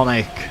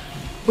demonic.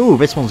 Ooh,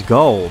 this one's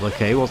gold.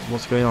 Okay,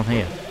 what's going on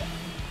here?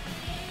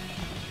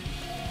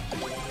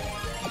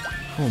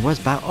 Oh, where's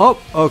that?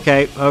 Oh,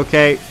 okay.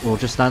 We'll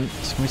just stand.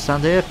 Can we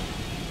stand here?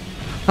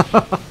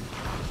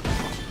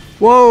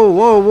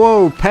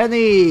 Whoa!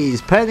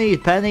 Pennies!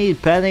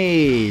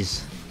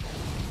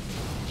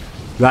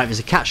 Right, there's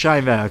a cat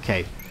shine there.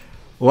 Okay,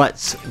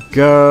 let's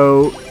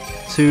go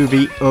to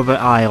the other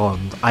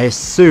island. I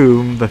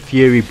assume the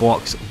Fury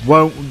blocks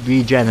won't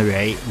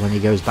regenerate when he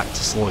goes back to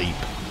sleep.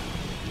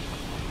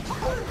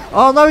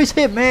 Oh no, he's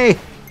hit me!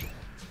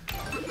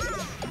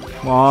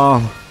 Come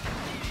on.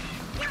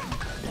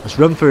 Let's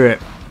run through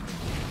it.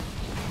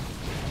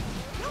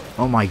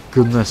 Oh my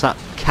goodness, that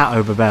cat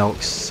over there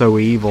looks so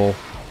evil.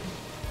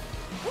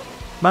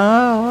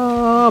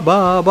 Ba,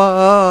 ba,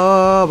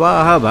 ba,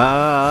 ba,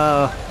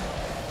 ba.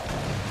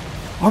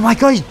 Oh my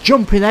god, he's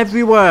jumping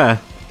everywhere.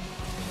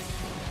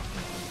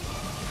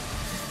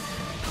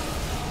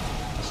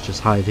 Let's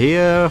just hide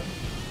here.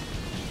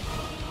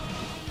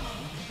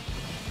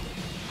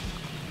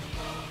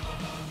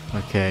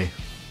 Okay.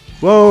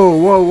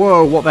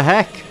 Whoa, what the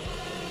heck?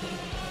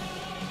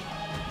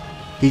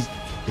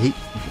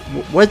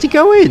 Where's he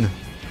going?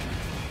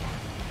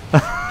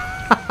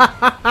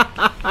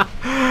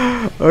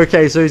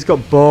 Okay, so he's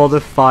got bored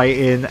of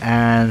fighting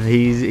and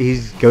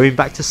he's going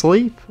back to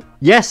sleep.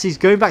 Yes, he's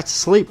going back to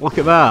sleep. Look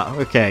at that.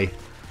 Okay.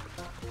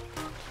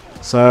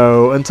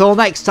 So until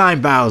next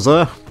time,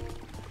 Bowser.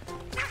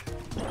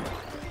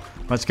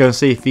 Let's go and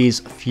see if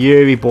these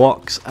Fury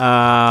blocks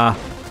are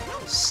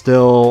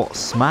still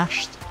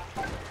smashed.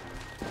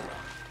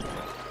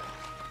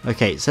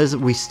 Okay, it says that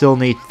we still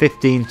need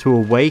 15 to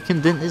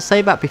awaken. Didn't it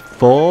say that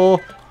before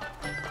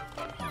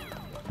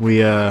we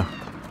got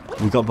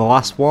the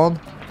last one?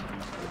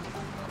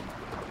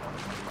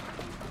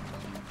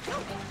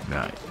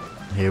 Right,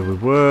 here we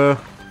were.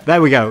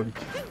 There we go.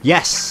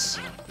 Yes!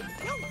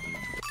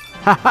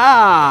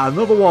 Haha!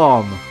 Another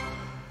one!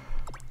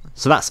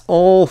 So that's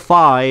all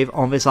 5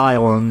 on this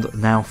island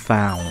now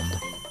found.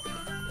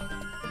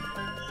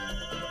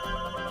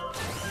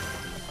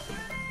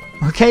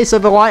 Okay, so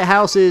the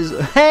lighthouse is...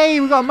 Hey,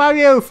 we got a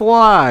Mario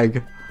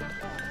flag!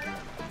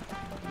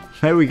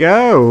 There we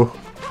go!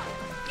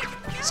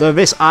 So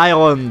this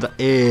island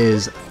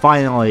is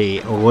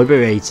finally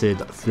liberated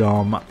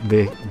from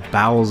the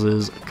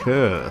Bowser's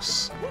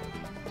curse.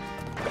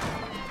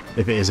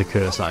 If it is a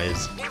curse, that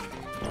is.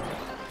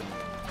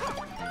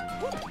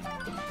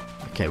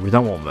 Okay, we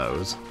don't want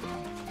those.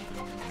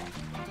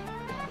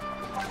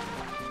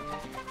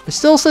 It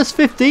still says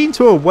 15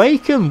 to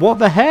awaken, what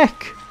the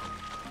heck?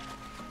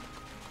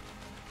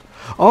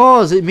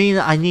 Oh, does it mean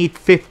that I need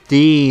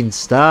 15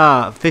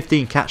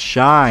 cat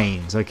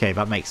shines? Okay,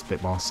 that makes a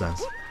bit more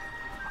sense.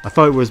 I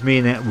thought it was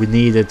meaning that we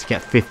needed to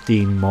get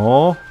 15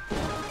 more.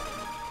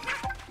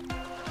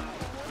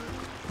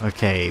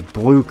 Okay,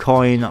 blue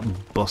coin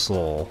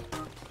bustle.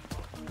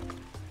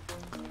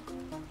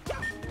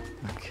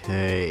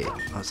 Okay,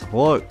 let's have a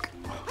look.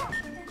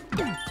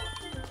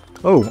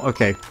 Oh,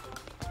 okay.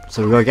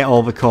 So we gotta get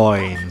all the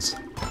coins.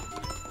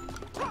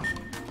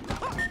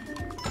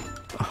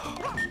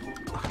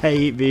 I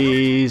hate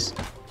these.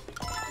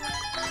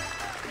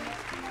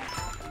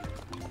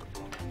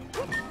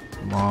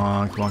 Come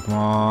on, come on, come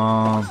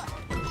on.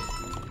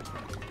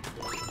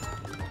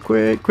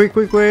 Quick, quick,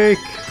 quick, quick.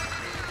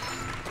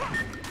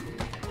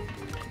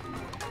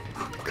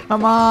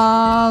 Come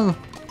on.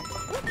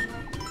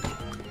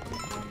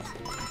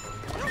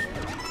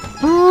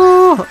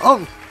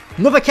 Oh,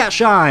 another cat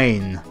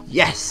shine.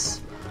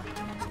 Yes.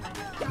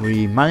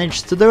 We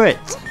managed to do it.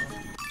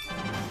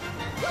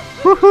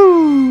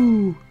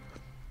 Woohoo.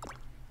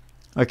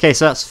 Okay,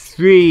 so that's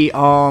 3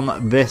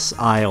 on this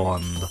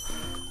island.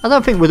 I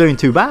don't think we're doing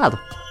too bad.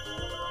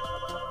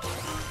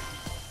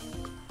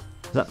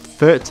 Is that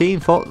 13?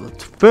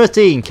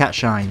 13 cat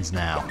shines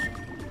now.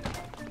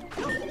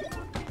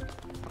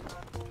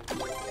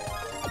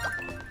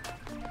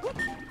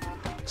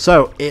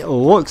 So it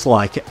looks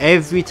like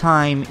every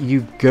time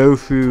you go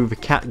through the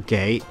cat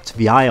gate to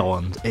the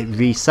island, it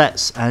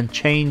resets and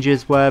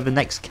changes where the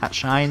next cat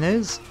shine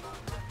is.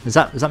 Does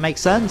that make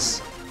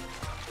sense?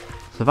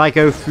 So if I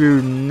go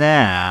through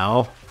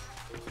now...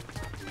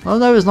 Oh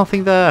no, there's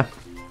nothing there.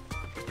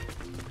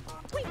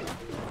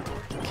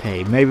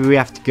 Okay, maybe we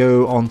have to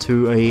go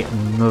onto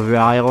another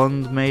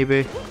island,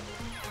 maybe.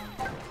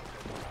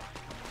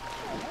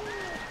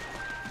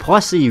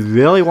 Plus, he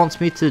really wants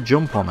me to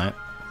jump on it.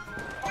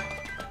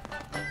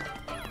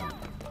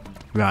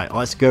 Right,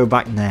 let's go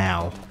back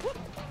now.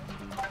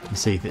 And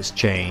see if it's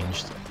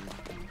changed.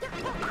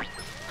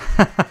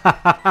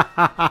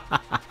 I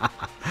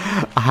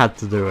had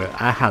to do it.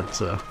 I had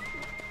to.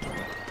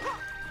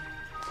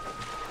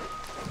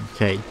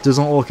 Okay,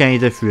 doesn't look any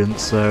different,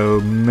 so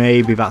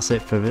maybe that's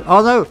it for this.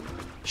 Oh no!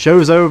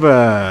 Show's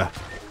over!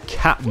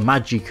 Cat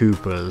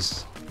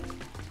Magikoopas.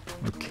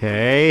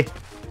 Okay.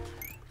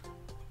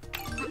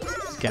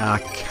 Let's get our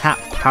cat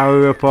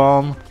power up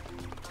on.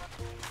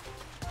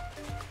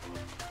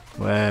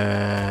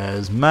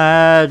 Where's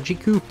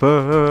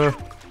Magikoopa?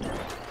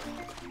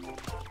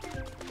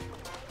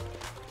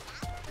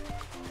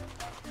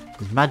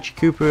 Is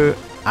Magikoopa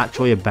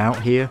actually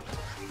about here?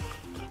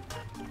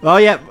 Oh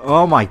yeah,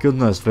 oh my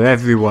goodness, they're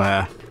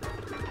everywhere.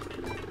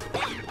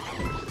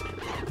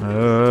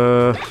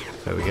 There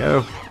we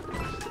go.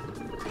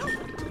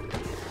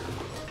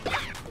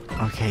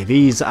 Okay,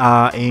 these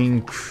are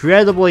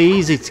incredibly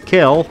easy to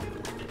kill.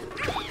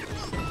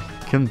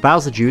 Can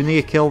Bowser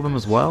Jr. kill them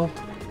as well?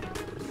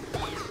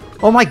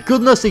 Oh my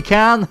goodness, he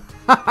can!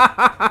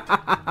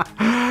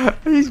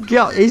 he's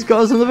got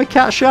us another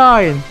cat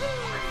shine!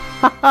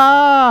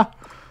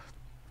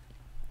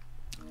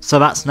 So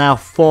that's now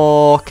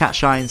 4 cat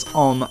shines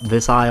on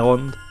this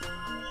island.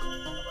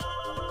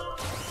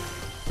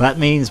 That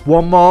means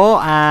 1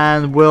 more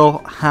and we'll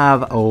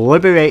have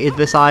liberated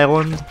this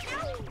island.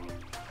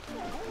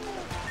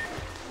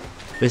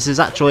 This is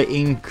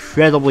actually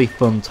incredibly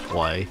fun to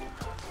play.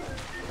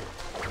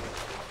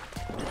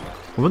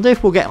 I wonder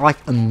if we'll get like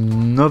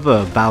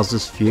another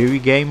Bowser's Fury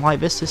game like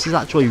this. This is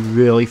actually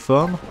really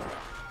fun.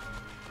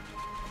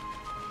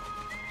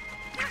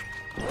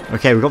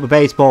 Okay, we've got the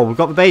baseball. We've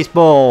got the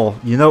baseball.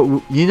 You know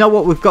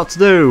what we've got to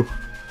do.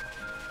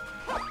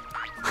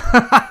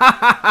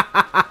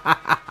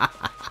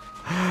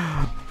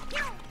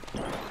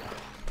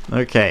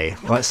 Okay,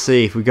 let's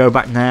see. If we go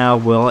back now,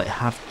 will it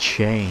have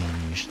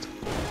changed?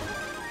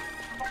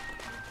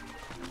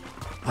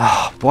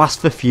 Oh, blast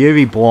for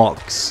Fury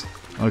blocks.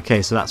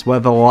 Okay, so that's where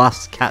the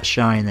last cat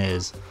shine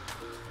is.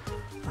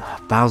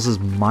 Bowser's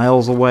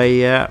miles away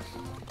yet.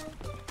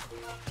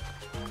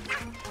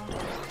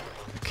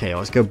 Okay,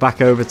 let's go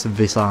back over to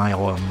this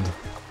island.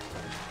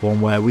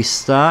 One where we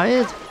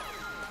started.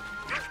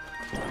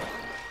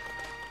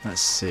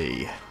 Let's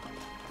see.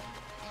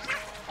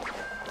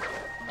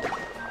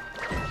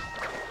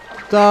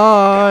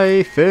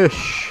 Die,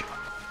 fish!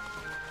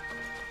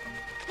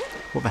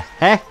 What the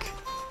heck?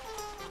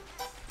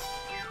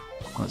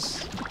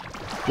 Let's...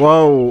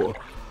 Whoa!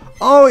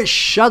 Oh, it's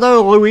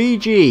Shadow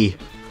Luigi.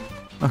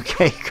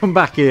 Okay, come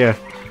back here.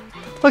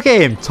 Look at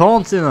him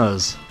taunting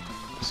us.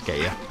 Let's get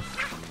you.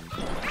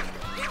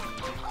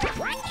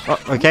 Oh,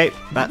 okay,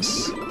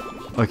 that's...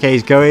 Okay,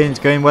 he's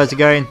going, where's he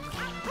going?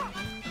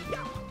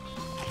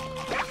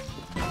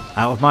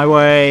 Out of my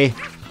way.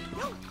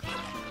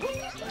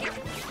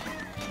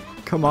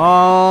 Come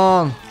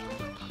on.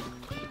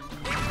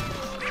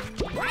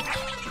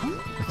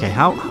 Okay,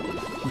 how...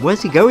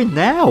 Where's he going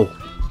now?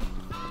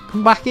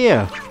 Come back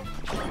here.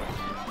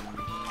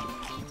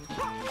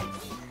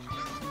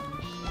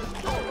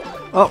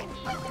 Oh.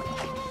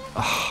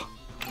 Oh.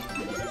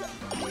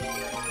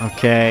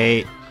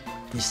 Okay.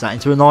 You're starting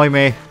to annoy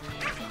me.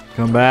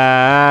 Come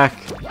back.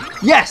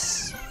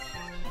 Yes!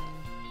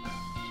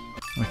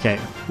 Okay.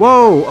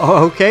 Whoa!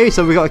 Oh, okay,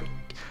 so we got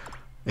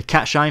a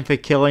cat shine for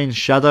killing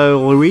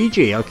Shadow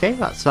Luigi. Okay,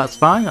 that's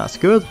fine. That's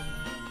good.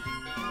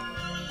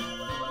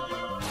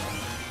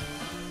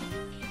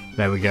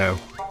 There we go.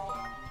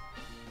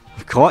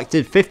 We've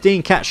collected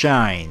 15 cat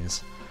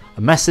shines.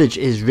 A message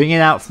is ringing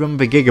out from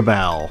the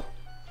Gigabell.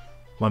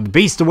 When the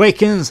beast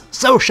awakens,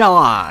 so shall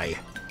I.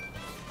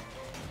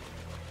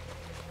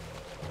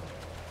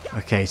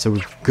 Okay, so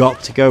we've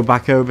got to go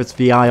back over to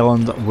the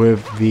island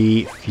with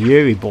the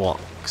Fury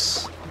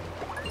blocks.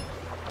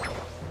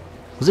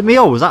 Was it me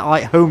or was that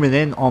like homing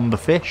in on the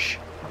fish?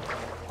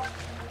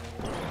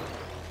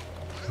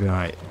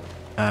 Right.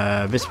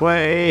 This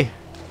way.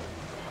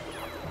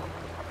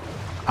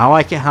 I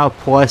like it how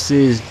Pless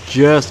is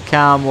just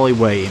calmly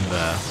waiting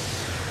there.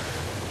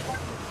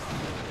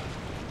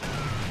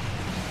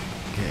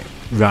 Okay,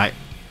 right.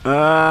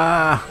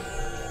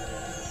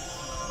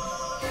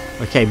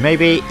 Okay,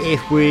 maybe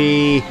if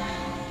we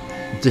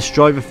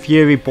destroy the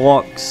Fury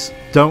blocks,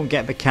 don't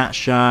get the cat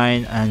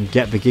shine and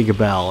get the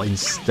Gigabell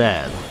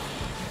instead.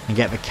 And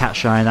get the cat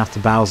shine after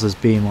Bowser's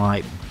being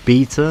like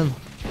beaten.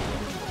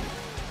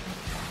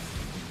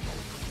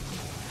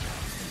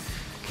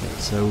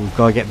 So we've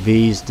got to get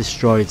these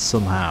destroyed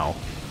somehow.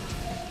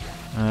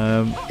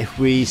 If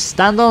we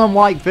stand on them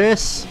like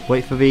this,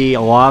 wait for the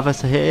lava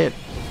to hit it.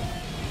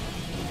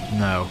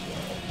 No.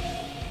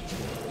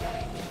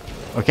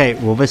 Okay,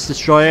 will this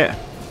destroy it?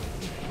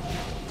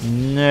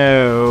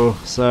 No.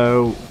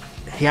 So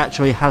he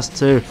actually has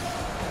to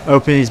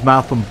open his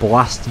mouth and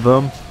blast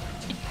them.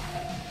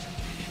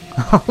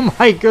 Oh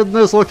my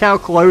goodness, look how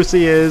close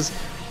he is.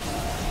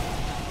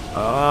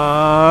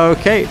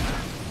 Okay.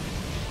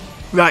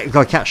 Right, we've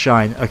got a cat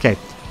shine. Okay,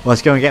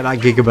 let's go and get that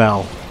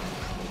Gigabell.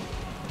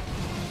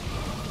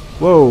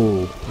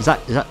 Whoa, is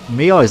that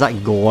me or is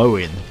that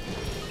glowing?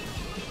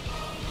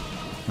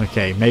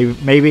 Okay,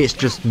 maybe it's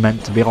just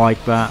meant to be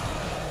like that.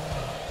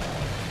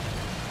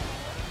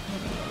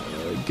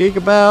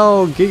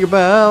 Gigabell,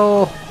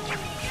 Gigabell.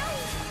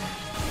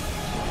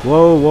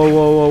 Whoa, whoa,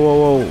 whoa, whoa,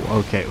 whoa, whoa.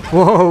 Okay,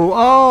 whoa.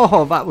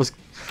 Oh, that was...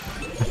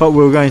 I thought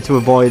we were going to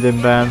avoid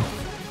him then.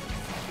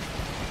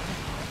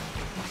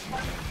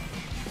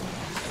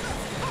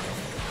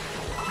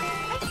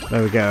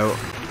 There we go.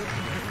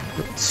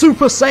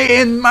 Super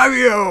Saiyan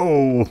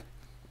Mario!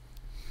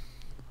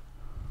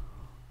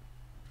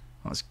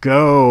 Let's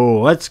go!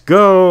 Let's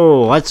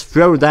go! Let's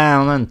throw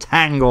down and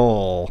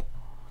tangle!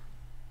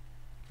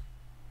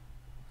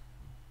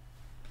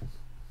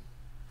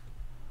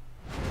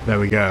 There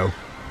we go.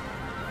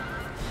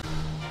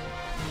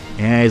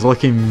 Yeah, he's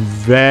looking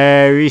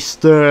very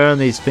stern.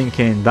 He's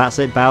thinking, that's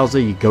it Bowser,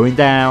 you're going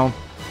down.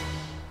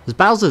 Has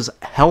Bowser's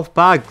health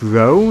bar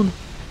grown?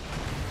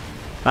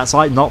 That's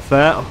like not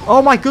fair.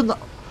 Oh my goodness.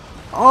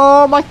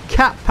 Oh, my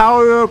cat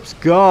power-up's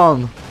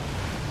gone.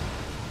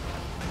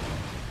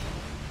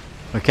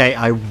 Okay,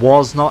 I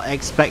was not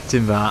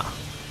expecting that.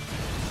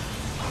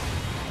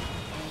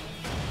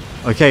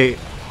 Okay,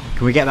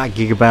 can we get that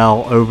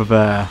Gigabell over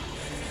there?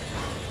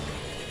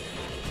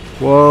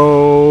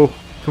 Whoa.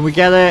 Can we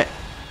get it?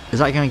 Is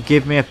that going to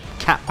give me a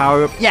cat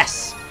power-up?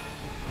 Yes!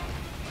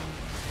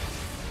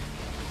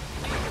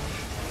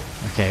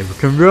 Okay, we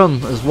can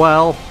run as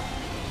well.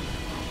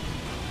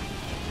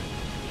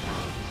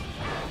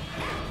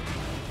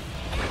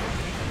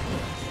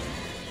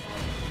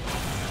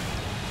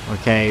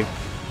 Okay,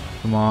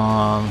 come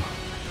on.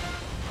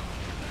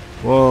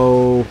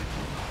 Whoa.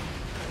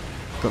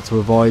 Got to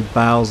avoid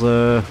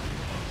Bowser.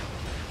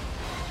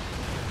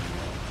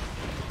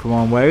 Come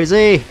on, where is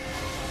he?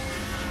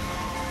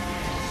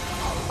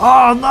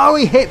 Oh no,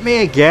 he hit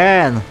me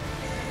again.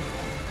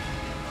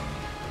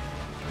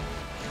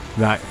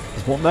 Right,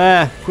 there's one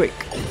there. Quick.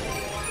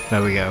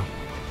 There we go.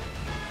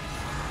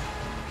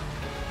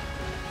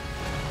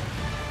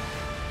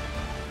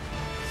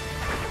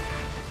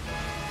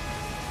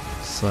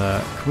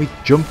 Can we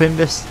jump in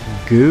this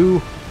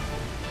goo?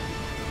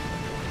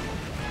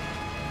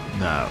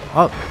 No.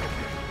 Oh.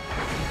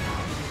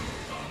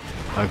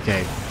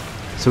 Okay.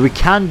 So we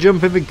can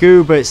jump in the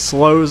goo, but it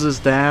slows us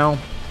down.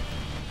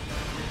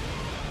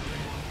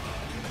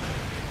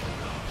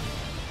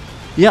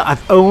 Yeah,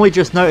 I've only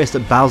just noticed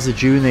that Bowser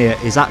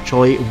Jr. is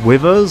actually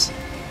with us.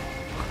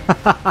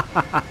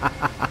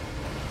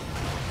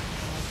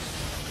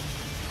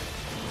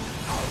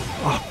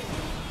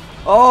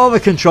 Oh, the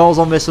controls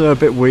on this are a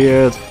bit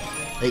weird.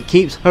 It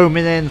keeps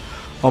homing in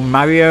on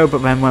Mario, but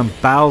then when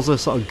Bowser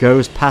sort of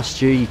goes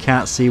past you, you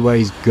can't see where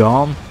he's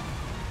gone.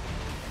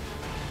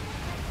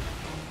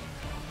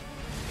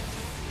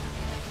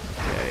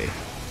 Okay,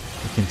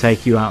 we can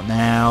take you out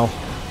now.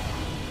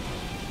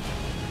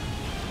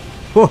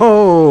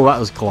 Whoa, that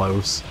was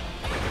close.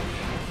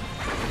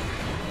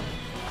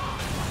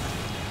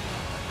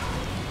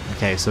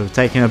 Okay, so we've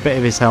taken a bit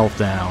of his health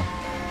down.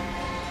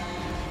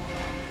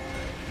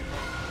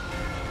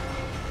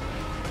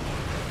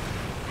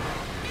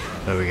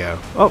 There we go.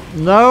 Oh,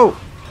 no!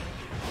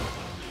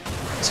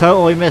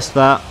 Totally missed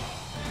that.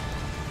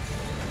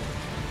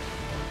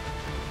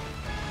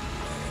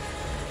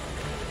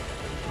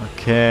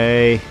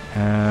 Okay,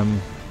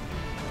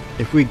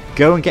 if we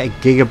go and get a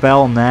Giga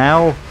Bell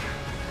now,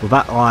 will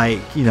that,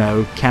 like, you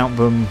know, count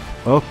them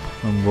up?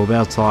 And we'll be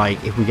able to,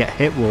 like, if we get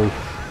hit, will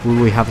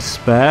we have a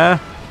spare?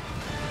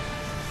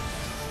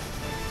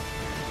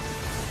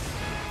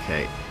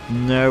 Okay,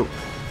 no.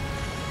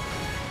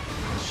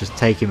 Let's just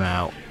take him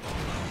out.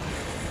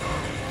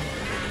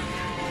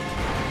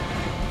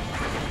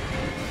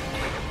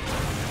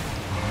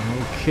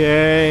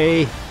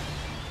 Okay.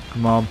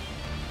 Come on.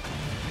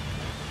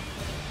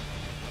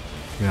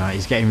 Right,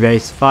 he's getting ready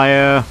to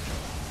fire.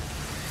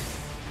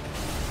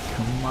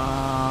 Come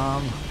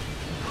on.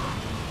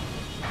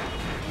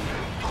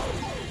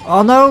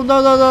 Oh no,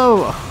 no, no,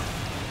 no!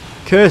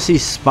 Curse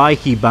his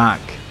spiky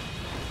back.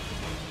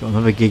 Got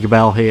another Giga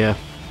Bell here.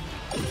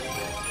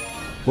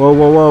 Whoa,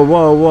 whoa, whoa,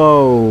 whoa,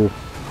 whoa.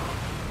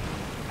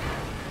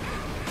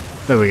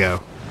 There we go.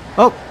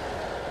 Oh!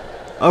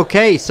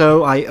 Okay,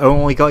 so I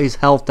only got his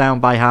health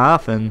down by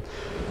half and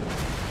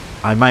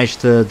I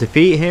managed to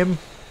defeat him.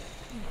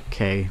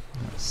 Okay,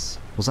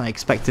 wasn't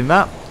expecting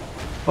that.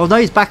 Oh no,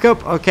 he's back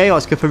up. Okay,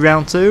 let's go for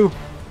round 2.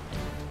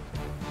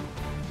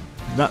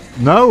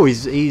 No,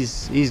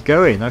 he's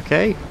going.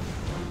 Okay,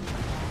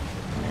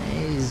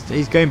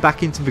 he's going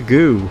back into the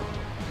goo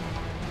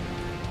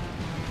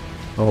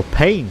or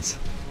paint.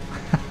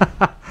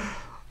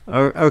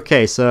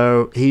 Okay,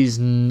 so he's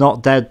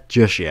not dead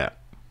just yet.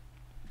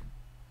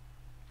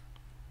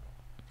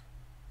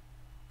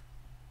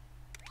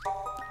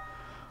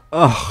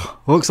 Ugh,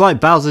 looks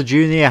like Bowser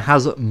Jr.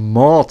 has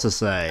more to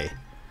say.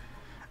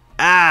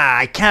 Ah,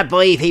 I can't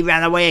believe he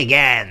ran away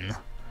again.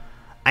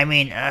 I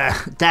mean,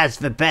 Dad's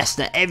the best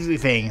at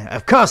everything.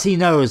 Of course he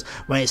knows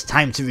when it's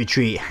time to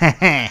retreat.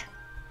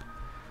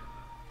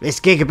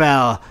 This Giga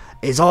Bell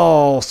is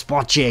all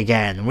splotchy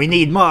again. We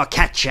need more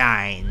cat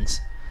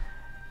shines.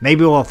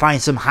 Maybe we'll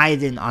find some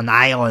hiding on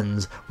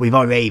islands we've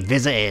already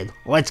visited.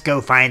 Let's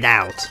go find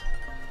out.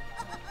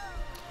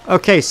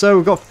 Okay, so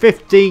we've got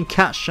 15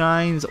 cat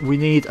shines. We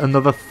need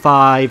another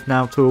 5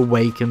 now to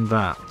awaken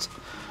that.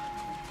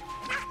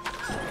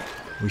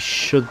 We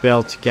should be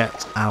able to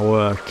get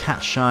our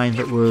cat shine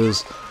that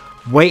was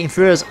waiting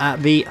for us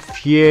at the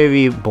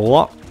Fury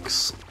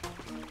blocks.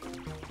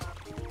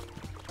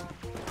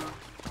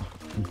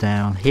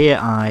 Down here,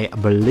 I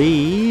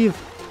believe.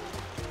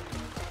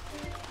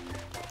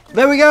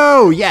 There we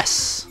go!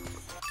 Yes!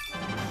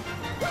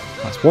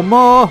 That's one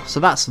more. So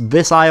that's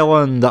this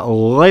island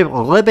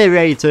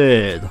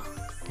liberated.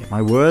 Get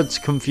my words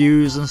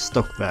confused and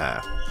stuck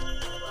there.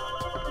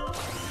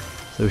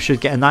 So we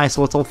should get a nice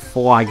little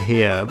flag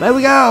here. There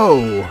we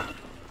go!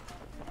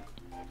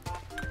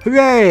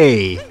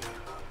 Hooray!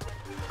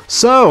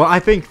 So I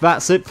think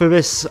that's it for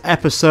this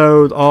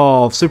episode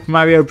of Super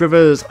Mario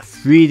Bros.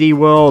 3D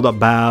World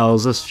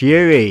Bowser's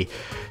Fury.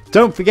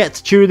 Don't forget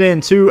to tune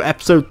in to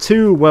episode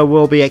 2 where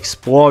we'll be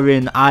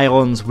exploring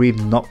islands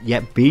we've not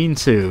yet been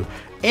to.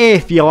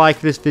 If you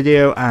like this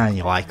video and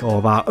you like all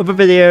of our other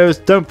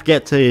videos, don't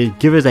forget to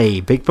give us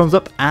a big thumbs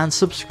up and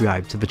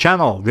subscribe to the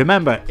channel.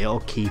 Remember, it'll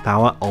keep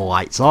our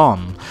lights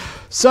on.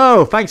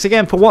 So, thanks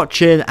again for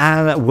watching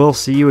and we'll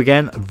see you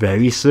again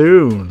very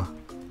soon.